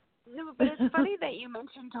center. No, but it's funny that you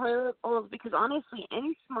mentioned toilet bowls because honestly,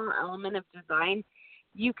 any small element of design,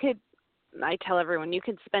 I tell everyone, you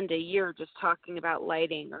can spend a year just talking about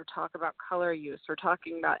lighting or talk about color use or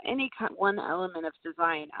talking about any one element of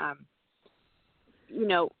design.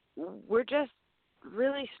 We're just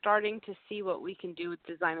really starting to see what we can do with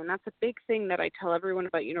design, and that's a big thing that I tell everyone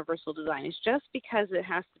about universal design is just because it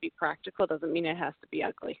has to be practical doesn't mean it has to be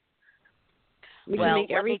ugly. We can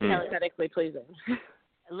make everything aesthetically pleasing.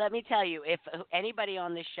 Let me tell you, if anybody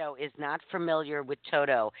on this show is not familiar with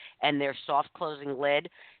Toto and their soft closing lid,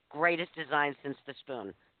 greatest design since the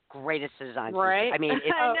spoon. Greatest design. Right. I mean,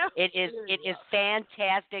 it is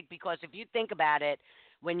fantastic because if you think about it,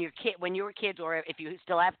 when you were kids, or if you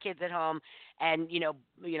still have kids at home, and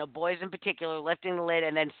boys in particular lifting the lid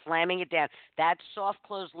and then slamming it down. That soft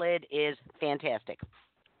close lid is fantastic.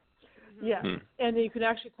 Yes, and you can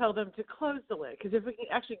actually tell them to close the lid, because if we can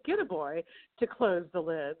actually get a boy to close the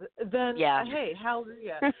lid, then hey,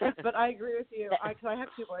 hallelujah. But I agree with you. I have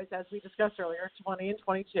two boys, as we discussed earlier, 20 and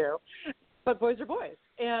 22, but boys are boys,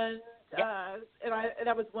 and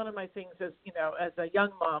that was one of my things as a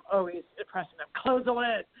young mom, always impressing them: close the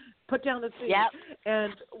lid, put down the seat. Yep.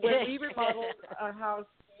 And when we remodeled our house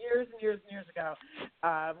years and years and years ago,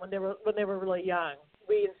 when they were really young,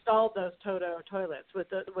 we installed those Toto toilets with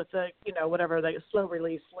the whatever the slow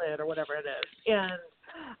release lid or whatever it is. And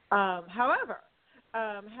however,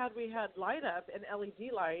 had we had light up and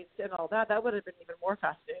LED lights and all that, that would have been even more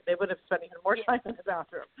fascinating. They would have spent even more time in the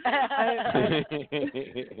bathroom.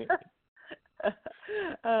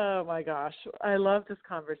 Oh my gosh, I love this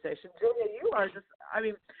conversation, Julia. You are just,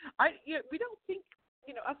 we don't think.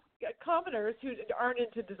 Us commoners who aren't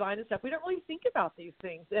into design and stuff, we don't really think about these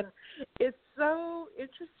things. And it's so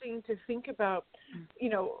interesting to think about,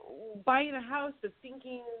 buying a house but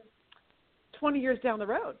thinking 20 years down the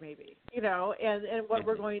road maybe, and what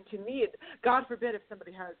we're going to need. God forbid if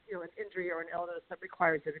somebody has, an injury or an illness that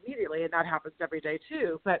requires it immediately, and that happens every day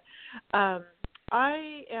too. But I'm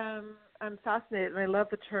fascinated, and I love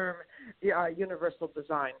the term universal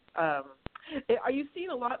design. Are you seeing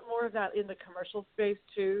a lot more of that in the commercial space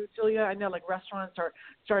too, Julia? I know like restaurants are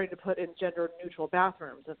starting to put in gender-neutral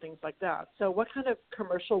bathrooms and things like that. So what kind of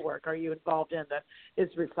commercial work are you involved in that is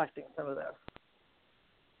reflecting some of this?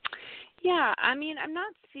 Yeah, I'm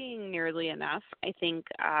not seeing nearly enough. I think,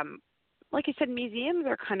 like I said, museums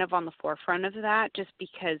are kind of on the forefront of that just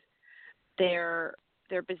because their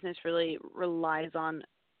business really relies on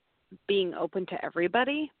being open to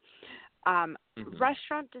everybody.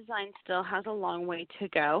 Restaurant design still has a long way to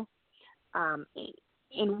go.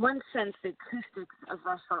 In one sense, the acoustics of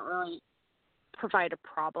restaurant really provide a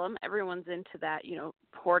problem. Everyone's into that,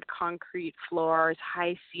 poured concrete floors,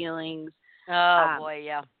 high ceilings. Oh, boy,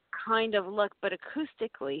 yeah. Kind of look, but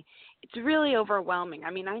acoustically, it's really overwhelming.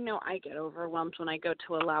 I know I get overwhelmed when I go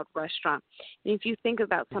to a loud restaurant. And if you think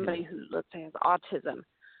about somebody who, let's say, has autism,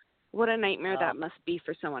 what a nightmare that must be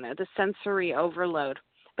for someone, the sensory overload.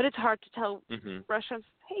 But it's hard to tell restaurants,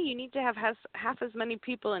 hey, you need to have half as many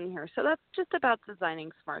people in here. So that's just about designing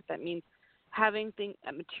smart. That means having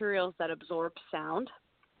materials that absorb sound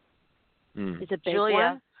is a big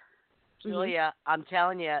one. Julia, I'm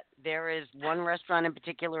telling you, there is one restaurant in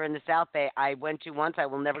particular in the South Bay I went to once. I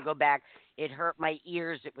will never go back. It hurt my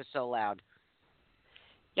ears. It was so loud.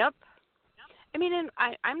 Yep. And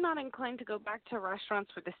I'm not inclined to go back to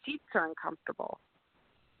restaurants where the seats are uncomfortable.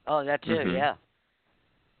 Oh, that too, yeah.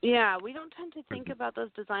 Yeah, we don't tend to think about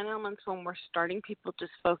those design elements when we're starting. People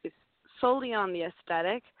just focus solely on the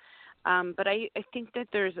aesthetic. But I think that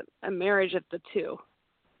there's a marriage of the two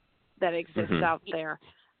that exists out there.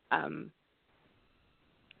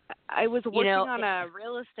 I was working on a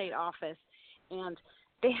real estate office, and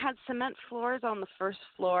they had cement floors on the first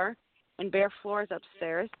floor and bare floors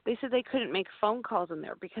upstairs. They said they couldn't make phone calls in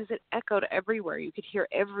there because it echoed everywhere. You could hear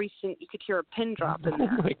everything. You could hear a pin drop in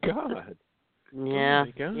there. Oh my God! Yeah, oh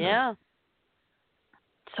my God. Yeah.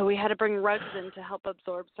 So we had to bring rugs in to help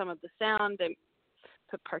absorb some of the sound. They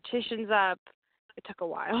put partitions up. It took a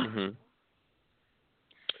while.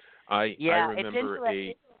 I remember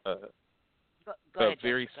a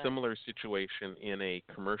very Jessica. similar situation in a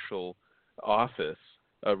commercial office,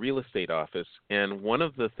 a real estate office, and one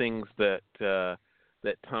of the things that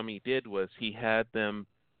Tommy did was he had them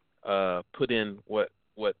put in what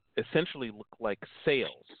essentially looked like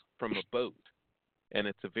sails from a boat, and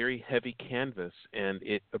it's a very heavy canvas, and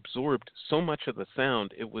it absorbed so much of the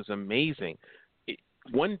sound. It was amazing.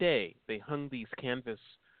 One day they hung these canvas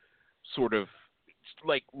sort of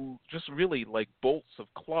like just really like bolts of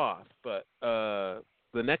cloth, but the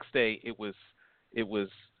next day it was 100%,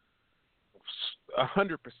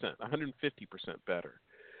 150% better.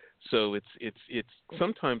 So it's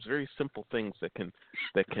sometimes very simple things that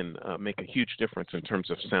can make a huge difference in terms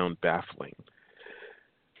of sound baffling.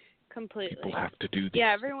 Completely. People have to do this.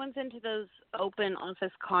 Yeah, everyone's into those open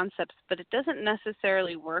office concepts, but it doesn't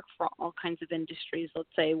necessarily work for all kinds of industries. Let's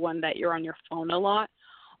say one that you're on your phone a lot,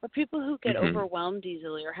 or people who get overwhelmed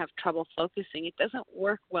easily or have trouble focusing. It doesn't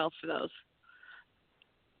work well for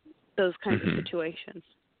those kinds of situations.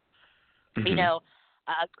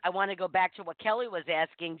 I want to go back to what Kelly was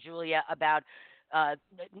asking Julia about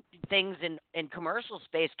things in commercial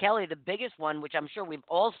space. Kelly, the biggest one, which I'm sure we've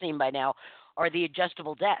all seen by now, are the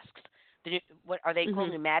adjustable desks. what are they called?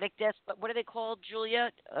 Mhm. Pneumatic desks? But what are they called,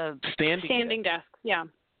 Julia? Standing Desks. Yeah.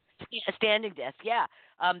 A standing desk, yeah.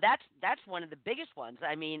 That's one of the biggest ones.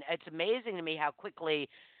 I mean, it's amazing to me how quickly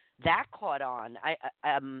that caught on.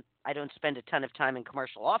 I don't spend a ton of time in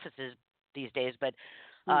commercial offices these days, but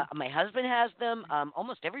my husband has them.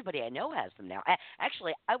 Almost everybody I know has them now.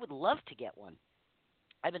 Actually, I would love to get one.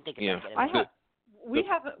 I've been thinking about getting I one. have. We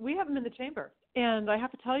have them in the chamber, and I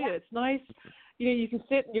have to tell you, it's nice. You know, you can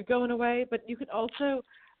sit and you're going away, but you can also,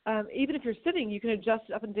 even if you're sitting, you can adjust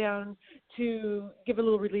it up and down to give a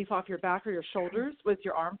little relief off your back or your shoulders with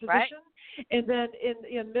your arm position. Right. And then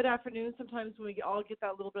in mid-afternoon, sometimes when we all get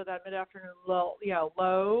that little bit of that mid-afternoon low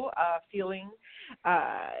feeling,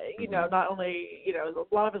 you know, not only, you know,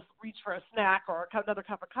 a lot of us reach for a snack or another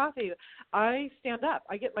cup of coffee. I stand up.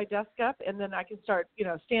 I get my desk up, and then I can start, you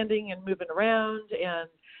know, standing and moving around. And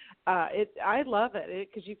I love it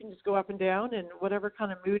because you can just go up and down, and whatever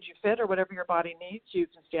kind of mood you fit or whatever your body needs, you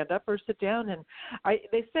can stand up or sit down. And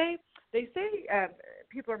they say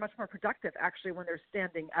people are much more productive actually when they're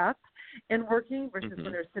standing up and working versus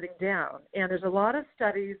when they're sitting down. And there's a lot of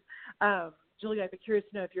studies. Julia, I'd be curious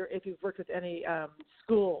to know if you've worked with any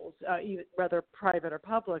schools, whether private or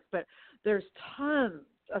public, but there's tons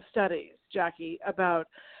of studies, Jackie, about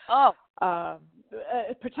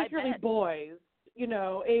particularly boys, you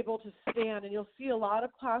know, able to stand. And you'll see a lot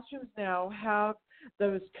of classrooms now have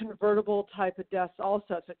those convertible type of desks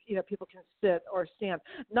also, so, you know, people can sit or stand,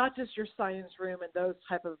 not just your science room and those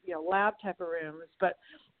type of, you know, lab type of rooms, but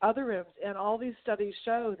other rooms. And all these studies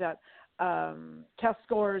show that test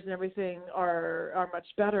scores and everything are much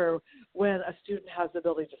better when a student has the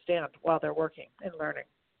ability to stand while they're working and learning.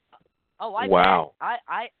 Oh, I wow. bet.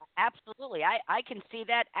 I absolutely. I can see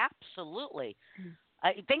that absolutely.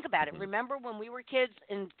 Think about it. Remember when we were kids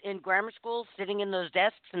in grammar school, sitting in those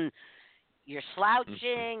desks and you're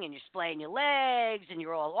slouching and you're splaying your legs and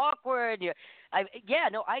you're all awkward. I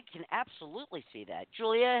can absolutely see that.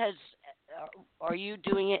 Julia, are you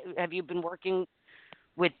doing it? Have you been working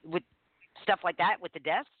with stuff like that with the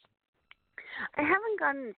desks? I haven't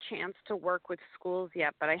gotten a chance to work with schools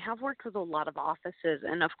yet, but I have worked with a lot of offices.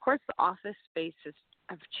 And, of course, the office spaces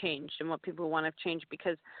have changed and what people want have changed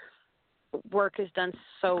because work is done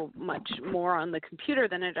so much more on the computer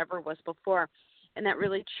than it ever was before. And that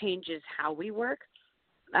really changes how we work.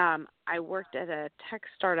 I worked at a tech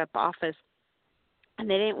startup office, and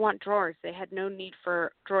they didn't want drawers. They had no need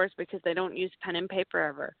for drawers because they don't use pen and paper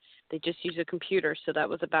ever. They just use a computer. So that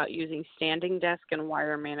was about using standing desk and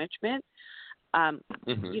wire management.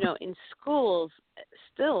 You know, in schools,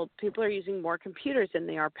 still, people are using more computers than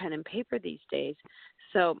they are pen and paper these days.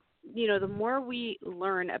 So, you know, the more we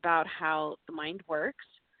learn about how the mind works,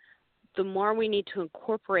 the more we need to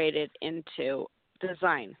incorporate it into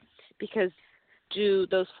design. Because do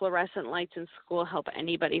those fluorescent lights in school help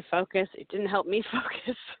anybody focus? It didn't help me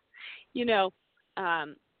focus. You know,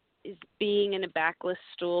 is being in a backless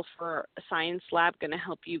stool for a science lab going to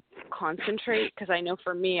help you concentrate? Because I know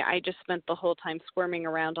for me, I just spent the whole time squirming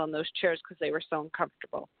around on those chairs because they were so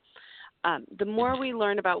uncomfortable. The more we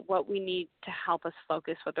learn about what we need to help us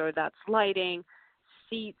focus, whether that's lighting,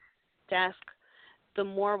 seats, desk, the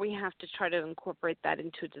more we have to try to incorporate that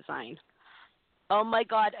into design. Oh, my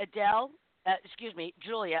God, Adele.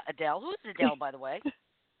 Julia, Adele. Who's Adele, by the way?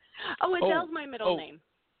 Adele's my middle name.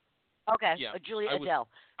 Okay, Yeah, Julia Adele.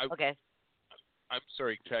 Okay. I'm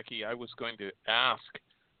sorry, Jackie. I was going to ask,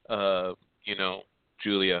 you know,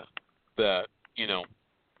 Julia, that, you know,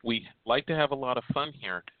 we like to have a lot of fun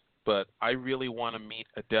here, but I really want to meet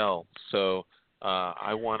Adele, so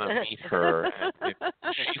I want to meet her. And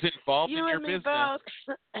if she's involved in your business. Both.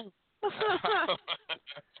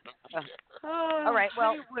 All right.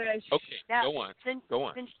 Well, okay. now, go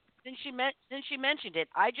on. Since she mentioned it,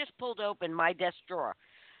 I just pulled open my desk drawer.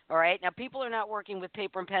 All right. Now, people are not working with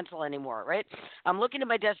paper and pencil anymore, right? I'm looking at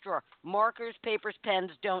my desk drawer. Markers, papers, pens,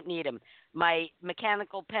 don't need them. My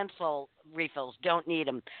mechanical pencil refills, don't need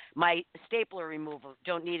them. My stapler remover,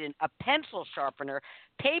 don't need it. A pencil sharpener,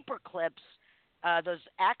 paper clips, those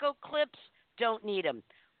Acco clips, don't need them.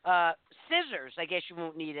 Scissors, I guess you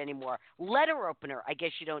won't need anymore. Letter opener, I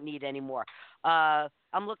guess you don't need anymore. I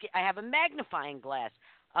have a magnifying glass.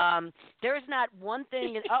 There's not one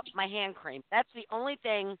thing. My hand cream. That's the only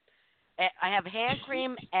thing. I have hand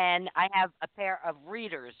cream and I have a pair of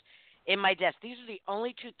readers in my desk. These are the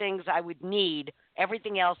only two things I would need.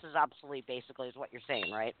 Everything else is obsolete, basically, is what you're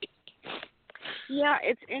saying, right? Yeah,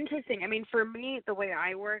 it's interesting. I mean, for me, the way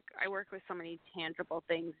I work with so many tangible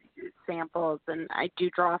things, samples, and I do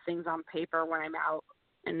draw things on paper when I'm out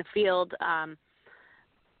in the field.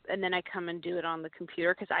 and then I come and do it on the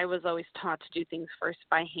computer because I was always taught to do things first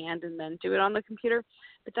by hand and then do it on the computer.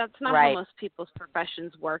 But that's not how most people's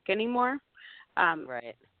professions work anymore.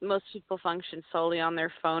 Right. Most people function solely on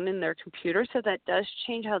their phone and their computer, so that does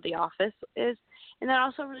change how the office is. And that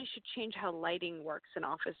also really should change how lighting works in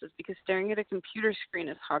offices, because staring at a computer screen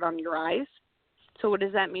is hard on your eyes. So what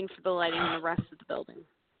does that mean for the lighting in the rest of the building?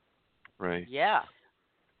 Right. Yeah.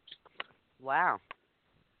 Wow.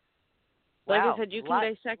 Like Wow. I said, you can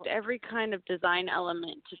dissect every kind of design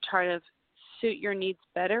element to try to suit your needs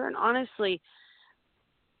better. And honestly,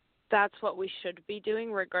 that's what we should be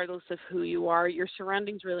doing regardless of who you are. Your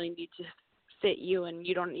surroundings really need to fit you, and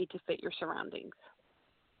you don't need to fit your surroundings.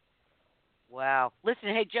 Wow. Listen,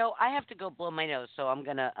 hey, Joe, I have to go blow my nose, so I'm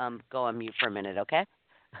going to go on mute for a minute, okay?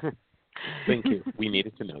 Thank you. We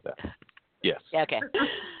needed to know that. Yes. Yeah, okay.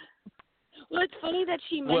 Well, it's funny that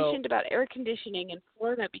she mentioned about air conditioning in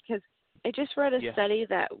Florida, because I just read a study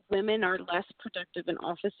that women are less productive in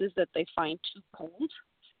offices that they find too cold.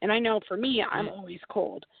 And I know for me, I'm always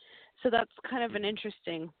cold. So that's kind of an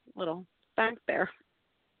interesting little fact there.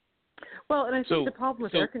 Well, and I think the problem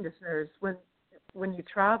with air conditioners when you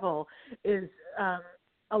travel is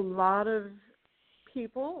a lot of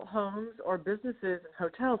people, homes or businesses and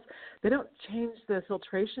hotels, they don't change the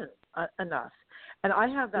filtration enough. And I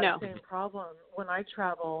have that same problem when I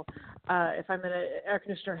travel. If I'm in an air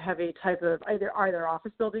conditioner heavy type of either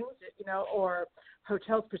office buildings, or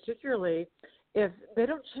hotels particularly, if they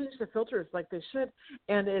don't change the filters like they should,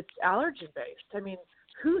 and it's allergen based. I mean,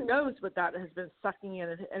 who knows what that has been sucking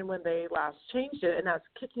in, and when they last changed it, and that's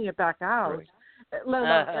kicking it back out. Right. Let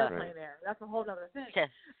alone airplane air. That's a whole other thing.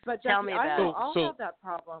 But tell me about it. I'll have that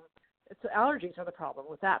problem. It's allergies are the problem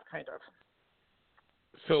with that kind of.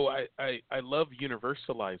 So I love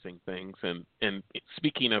universalizing things, and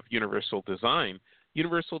speaking of universal design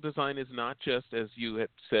is not just, as you had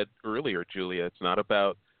said earlier, Julia, it's not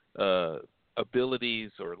about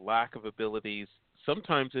abilities or lack of abilities.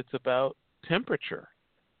 Sometimes it's about temperature.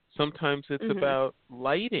 Sometimes it's about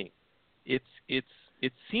lighting. It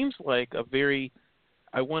seems like a very,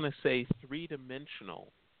 I want to say,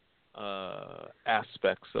 three-dimensional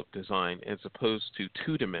aspects of design as opposed to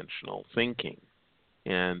two-dimensional thinking.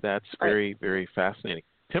 And that's very, very fascinating.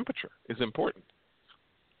 Temperature is important.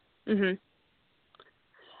 For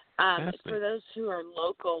those who are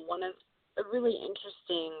local, one of a really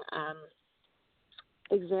interesting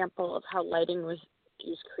example of how lighting was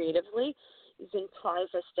used creatively is in Plaza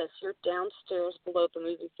Vista. So you're downstairs below the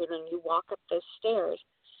movie theater, and you walk up those stairs.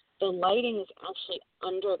 The lighting is actually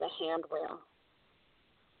under the handrail,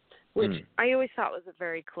 which I always thought was a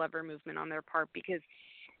very clever movement on their part, because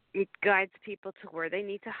it guides people to where they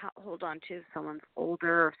need to hold on to. If someone's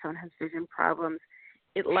older or if someone has vision problems,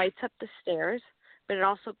 it lights up the stairs, but it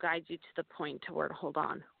also guides you to the point to where to hold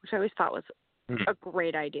on, which I always thought was a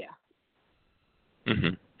great idea.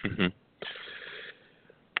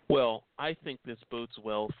 Well, I think this bodes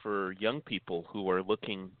well for young people who are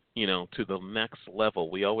looking, to the next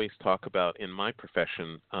level. We always talk about, in my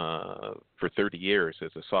profession, for 30 years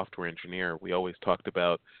as a software engineer, we always talked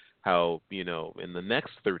about how, in the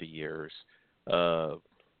next 30 years,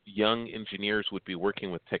 young engineers would be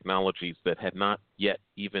working with technologies that had not yet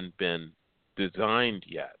even been designed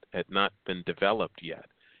yet, had not been developed yet.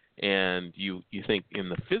 And you think in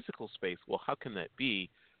the physical space, well, how can that be?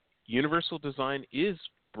 Universal design is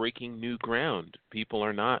breaking new ground. People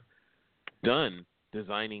are not done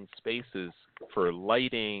designing spaces for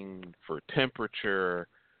lighting, for temperature,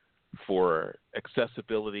 for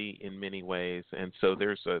accessibility in many ways. And so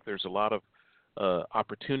there's a lot of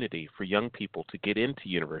opportunity for young people to get into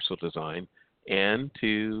universal design and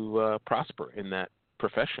to prosper in that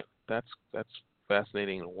profession. That's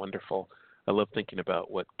fascinating and wonderful. I love thinking about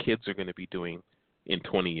what kids are going to be doing in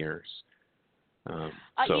 20 years.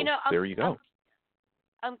 There you go.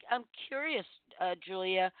 I'm curious,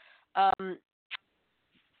 Julia.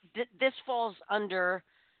 This falls under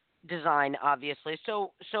design, obviously.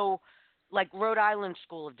 So like Rhode Island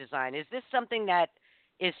School of Design, is this something that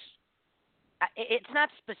is? It's not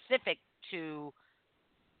specific to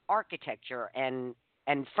architecture and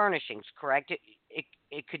furnishings, correct?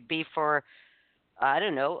 It could be for, I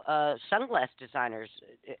don't know, sunglass designers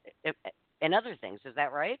and other things. Is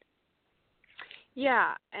that right?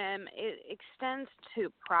 Yeah, it extends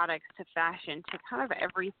to products, to fashion, to kind of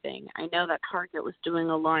everything. I know that Target was doing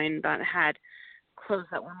a line that had clothes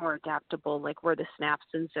that were more adaptable, like where the snaps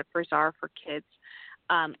and zippers are for kids.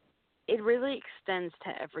 It really extends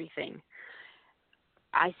to everything.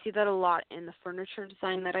 I see that a lot in the furniture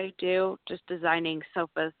design that I do, just designing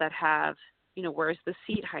sofas that have, where's the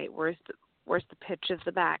seat height, where's the pitch of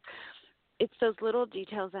the back. it's those little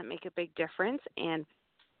details that make a big difference. And,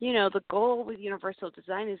 you know, the goal with universal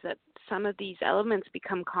design is that some of these elements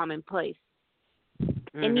become commonplace.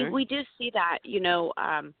 Mm-hmm. And we do see that, you know,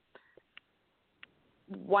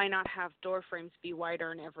 why not have door frames be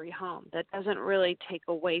wider in every home? That doesn't really take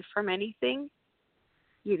away from anything.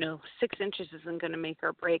 You know, 6 inches isn't going to make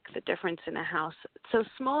or break the difference in a house. So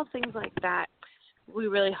small things like that, we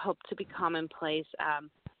really hope to be commonplace.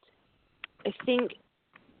 I think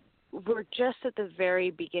we're just at the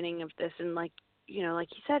very beginning of this, and like you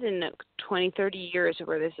said, in 20, 30 years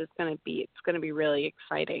where this is going to be, it's going to be really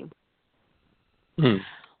exciting.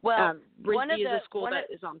 Well, one of the school that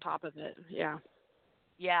is on top of it. Yeah.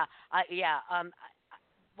 Yeah.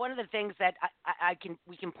 One of the things that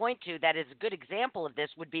we can point to that is a good example of this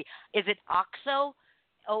would be, is it OXO,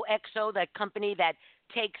 OXO, that company that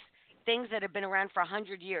takes things that have been around for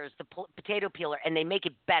 100 years, the potato peeler, and they make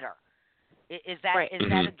it better. Is that right.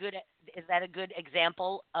 is that a good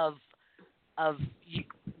example of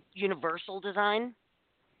universal design?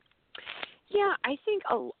 Yeah, I think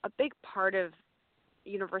a big part of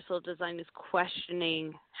universal design is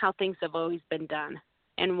questioning how things have always been done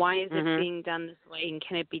and why is it being done this way and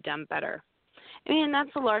can it be done better. I mean,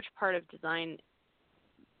 that's a large part of design.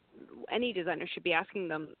 Any designer should be asking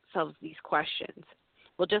themselves these questions.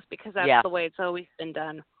 Well, just because that's the way it's always been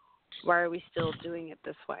done, why are we still doing it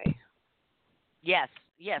this way? Yes.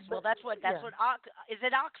 Well, that's what is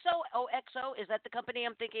it OXO? OXO? Is that the company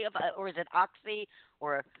I'm thinking of, or is it Oxy?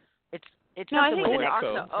 Or it's no, I something think with it's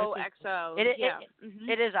an OXO. OXO.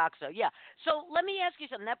 It is OXO. Yeah. So let me ask you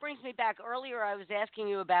something. That brings me back. Earlier, I was asking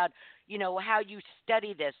you about, you know, how you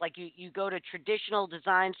study this. Like you go to traditional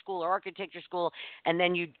design school or architecture school, and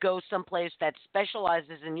then you go someplace that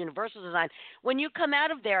specializes in universal design. When you come out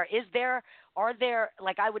of there, are there,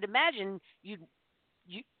 like I would imagine you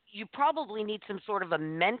probably need some sort of a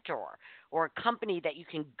mentor or a company that you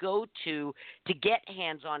can go to get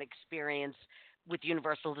hands-on experience with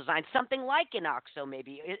universal design, something like an OXO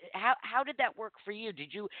maybe. How did that work for you?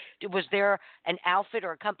 Was there an outfit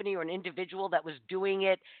or a company or an individual that was doing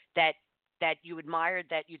it that you admired,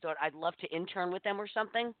 that you thought, I'd love to intern with them or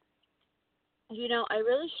something? You know, I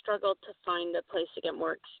really struggled to find a place to get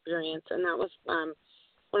more experience, and that was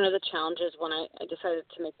one of the challenges when I decided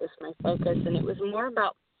to make this my focus. And it was more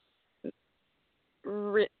about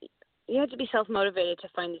you had to be self-motivated to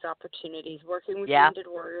find these opportunities. Working with Wounded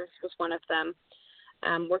Warriors was one of them.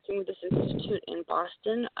 Working with this institute in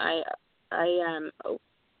Boston, I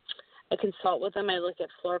consult with them. I look at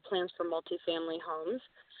floor plans for multifamily homes.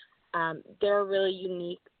 They're a really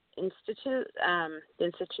unique institute, the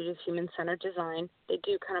Institute of Human-Centered Design. They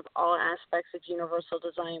do kind of all aspects of universal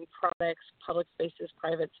design, products, public spaces,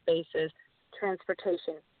 private spaces,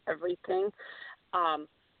 transportation, everything.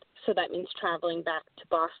 So that means traveling back to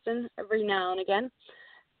Boston every now and again.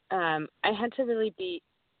 I had to really be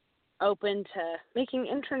open to making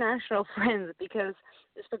international friends because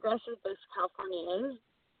as progressive as California is,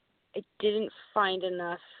 I didn't find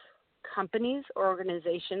enough companies or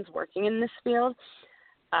organizations working in this field.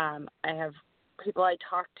 I have people I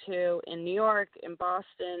talk to in New York, in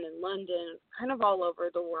Boston, in London, kind of all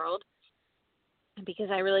over the world,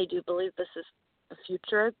 because I really do believe this is the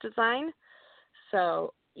future of design.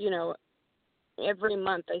 So, you know, every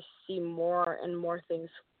month I see more and more things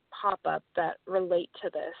pop up that relate to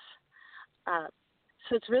this.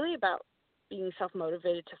 So it's really about being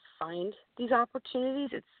self-motivated to find these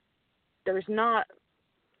opportunities. There's not,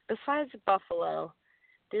 besides Buffalo,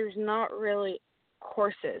 there's not really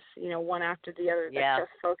courses, you know, one after the other that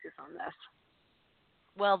just focus on this.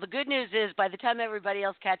 Well, the good news is by the time everybody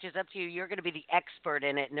else catches up to you, you're going to be the expert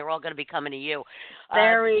in it, and they're all going to be coming to you.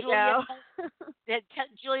 There we go.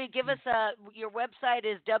 Julia, give us your website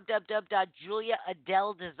is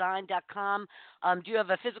www.juliaadeledesign.com. Do you have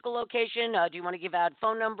a physical location? Do you want to give out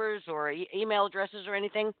phone numbers or email addresses or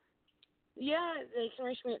anything? Yeah, they can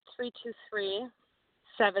reach me at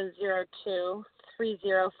 323-702-3040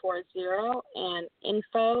 and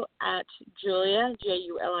info@Julia,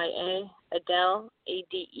 Julia, Adele,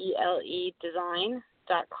 Adele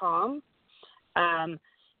design.com.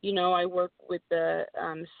 You know, I work with the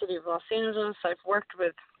City of Los Angeles. I've worked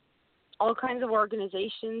with all kinds of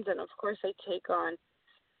organizations, and of course I take on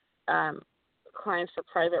clients for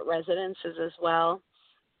private residences as well.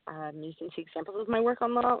 You can see examples of my work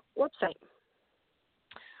on the website.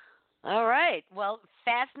 All right. Well,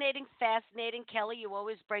 fascinating. Kelly, you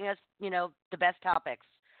always bring us, you know, the best topics.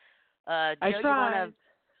 Joe,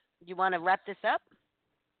 you want to wrap this up?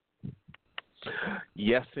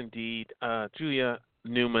 Yes, indeed. Julia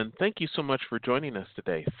Newman, thank you so much for joining us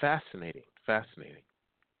today. Fascinating.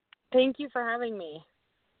 Thank you for having me.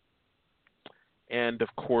 And, of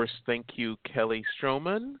course, thank you, Kelly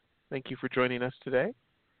Stroman. Thank you for joining us today.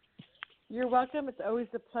 You're welcome. It's always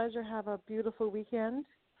a pleasure. Have a beautiful weekend.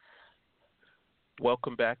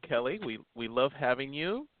 Welcome back, Kelly. We love having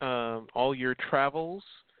you. All your travels,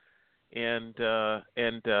 and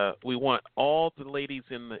we want all the ladies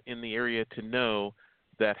in the area to know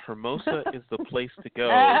that Hermosa is the place to go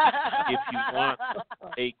if you want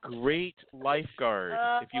a great lifeguard.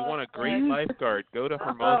 If you want a great lifeguard, go to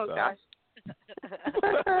Hermosa. Oh gosh.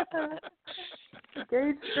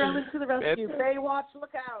 Gage Stroman to the rescue. Baywatch,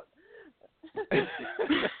 look out.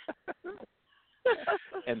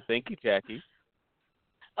 And thank you, Jackie.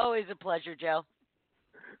 Always a pleasure, Joe.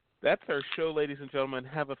 That's our show, ladies and gentlemen.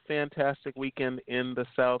 Have a fantastic weekend in the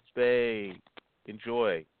South Bay.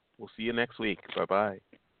 Enjoy. We'll see you next week. Bye-bye.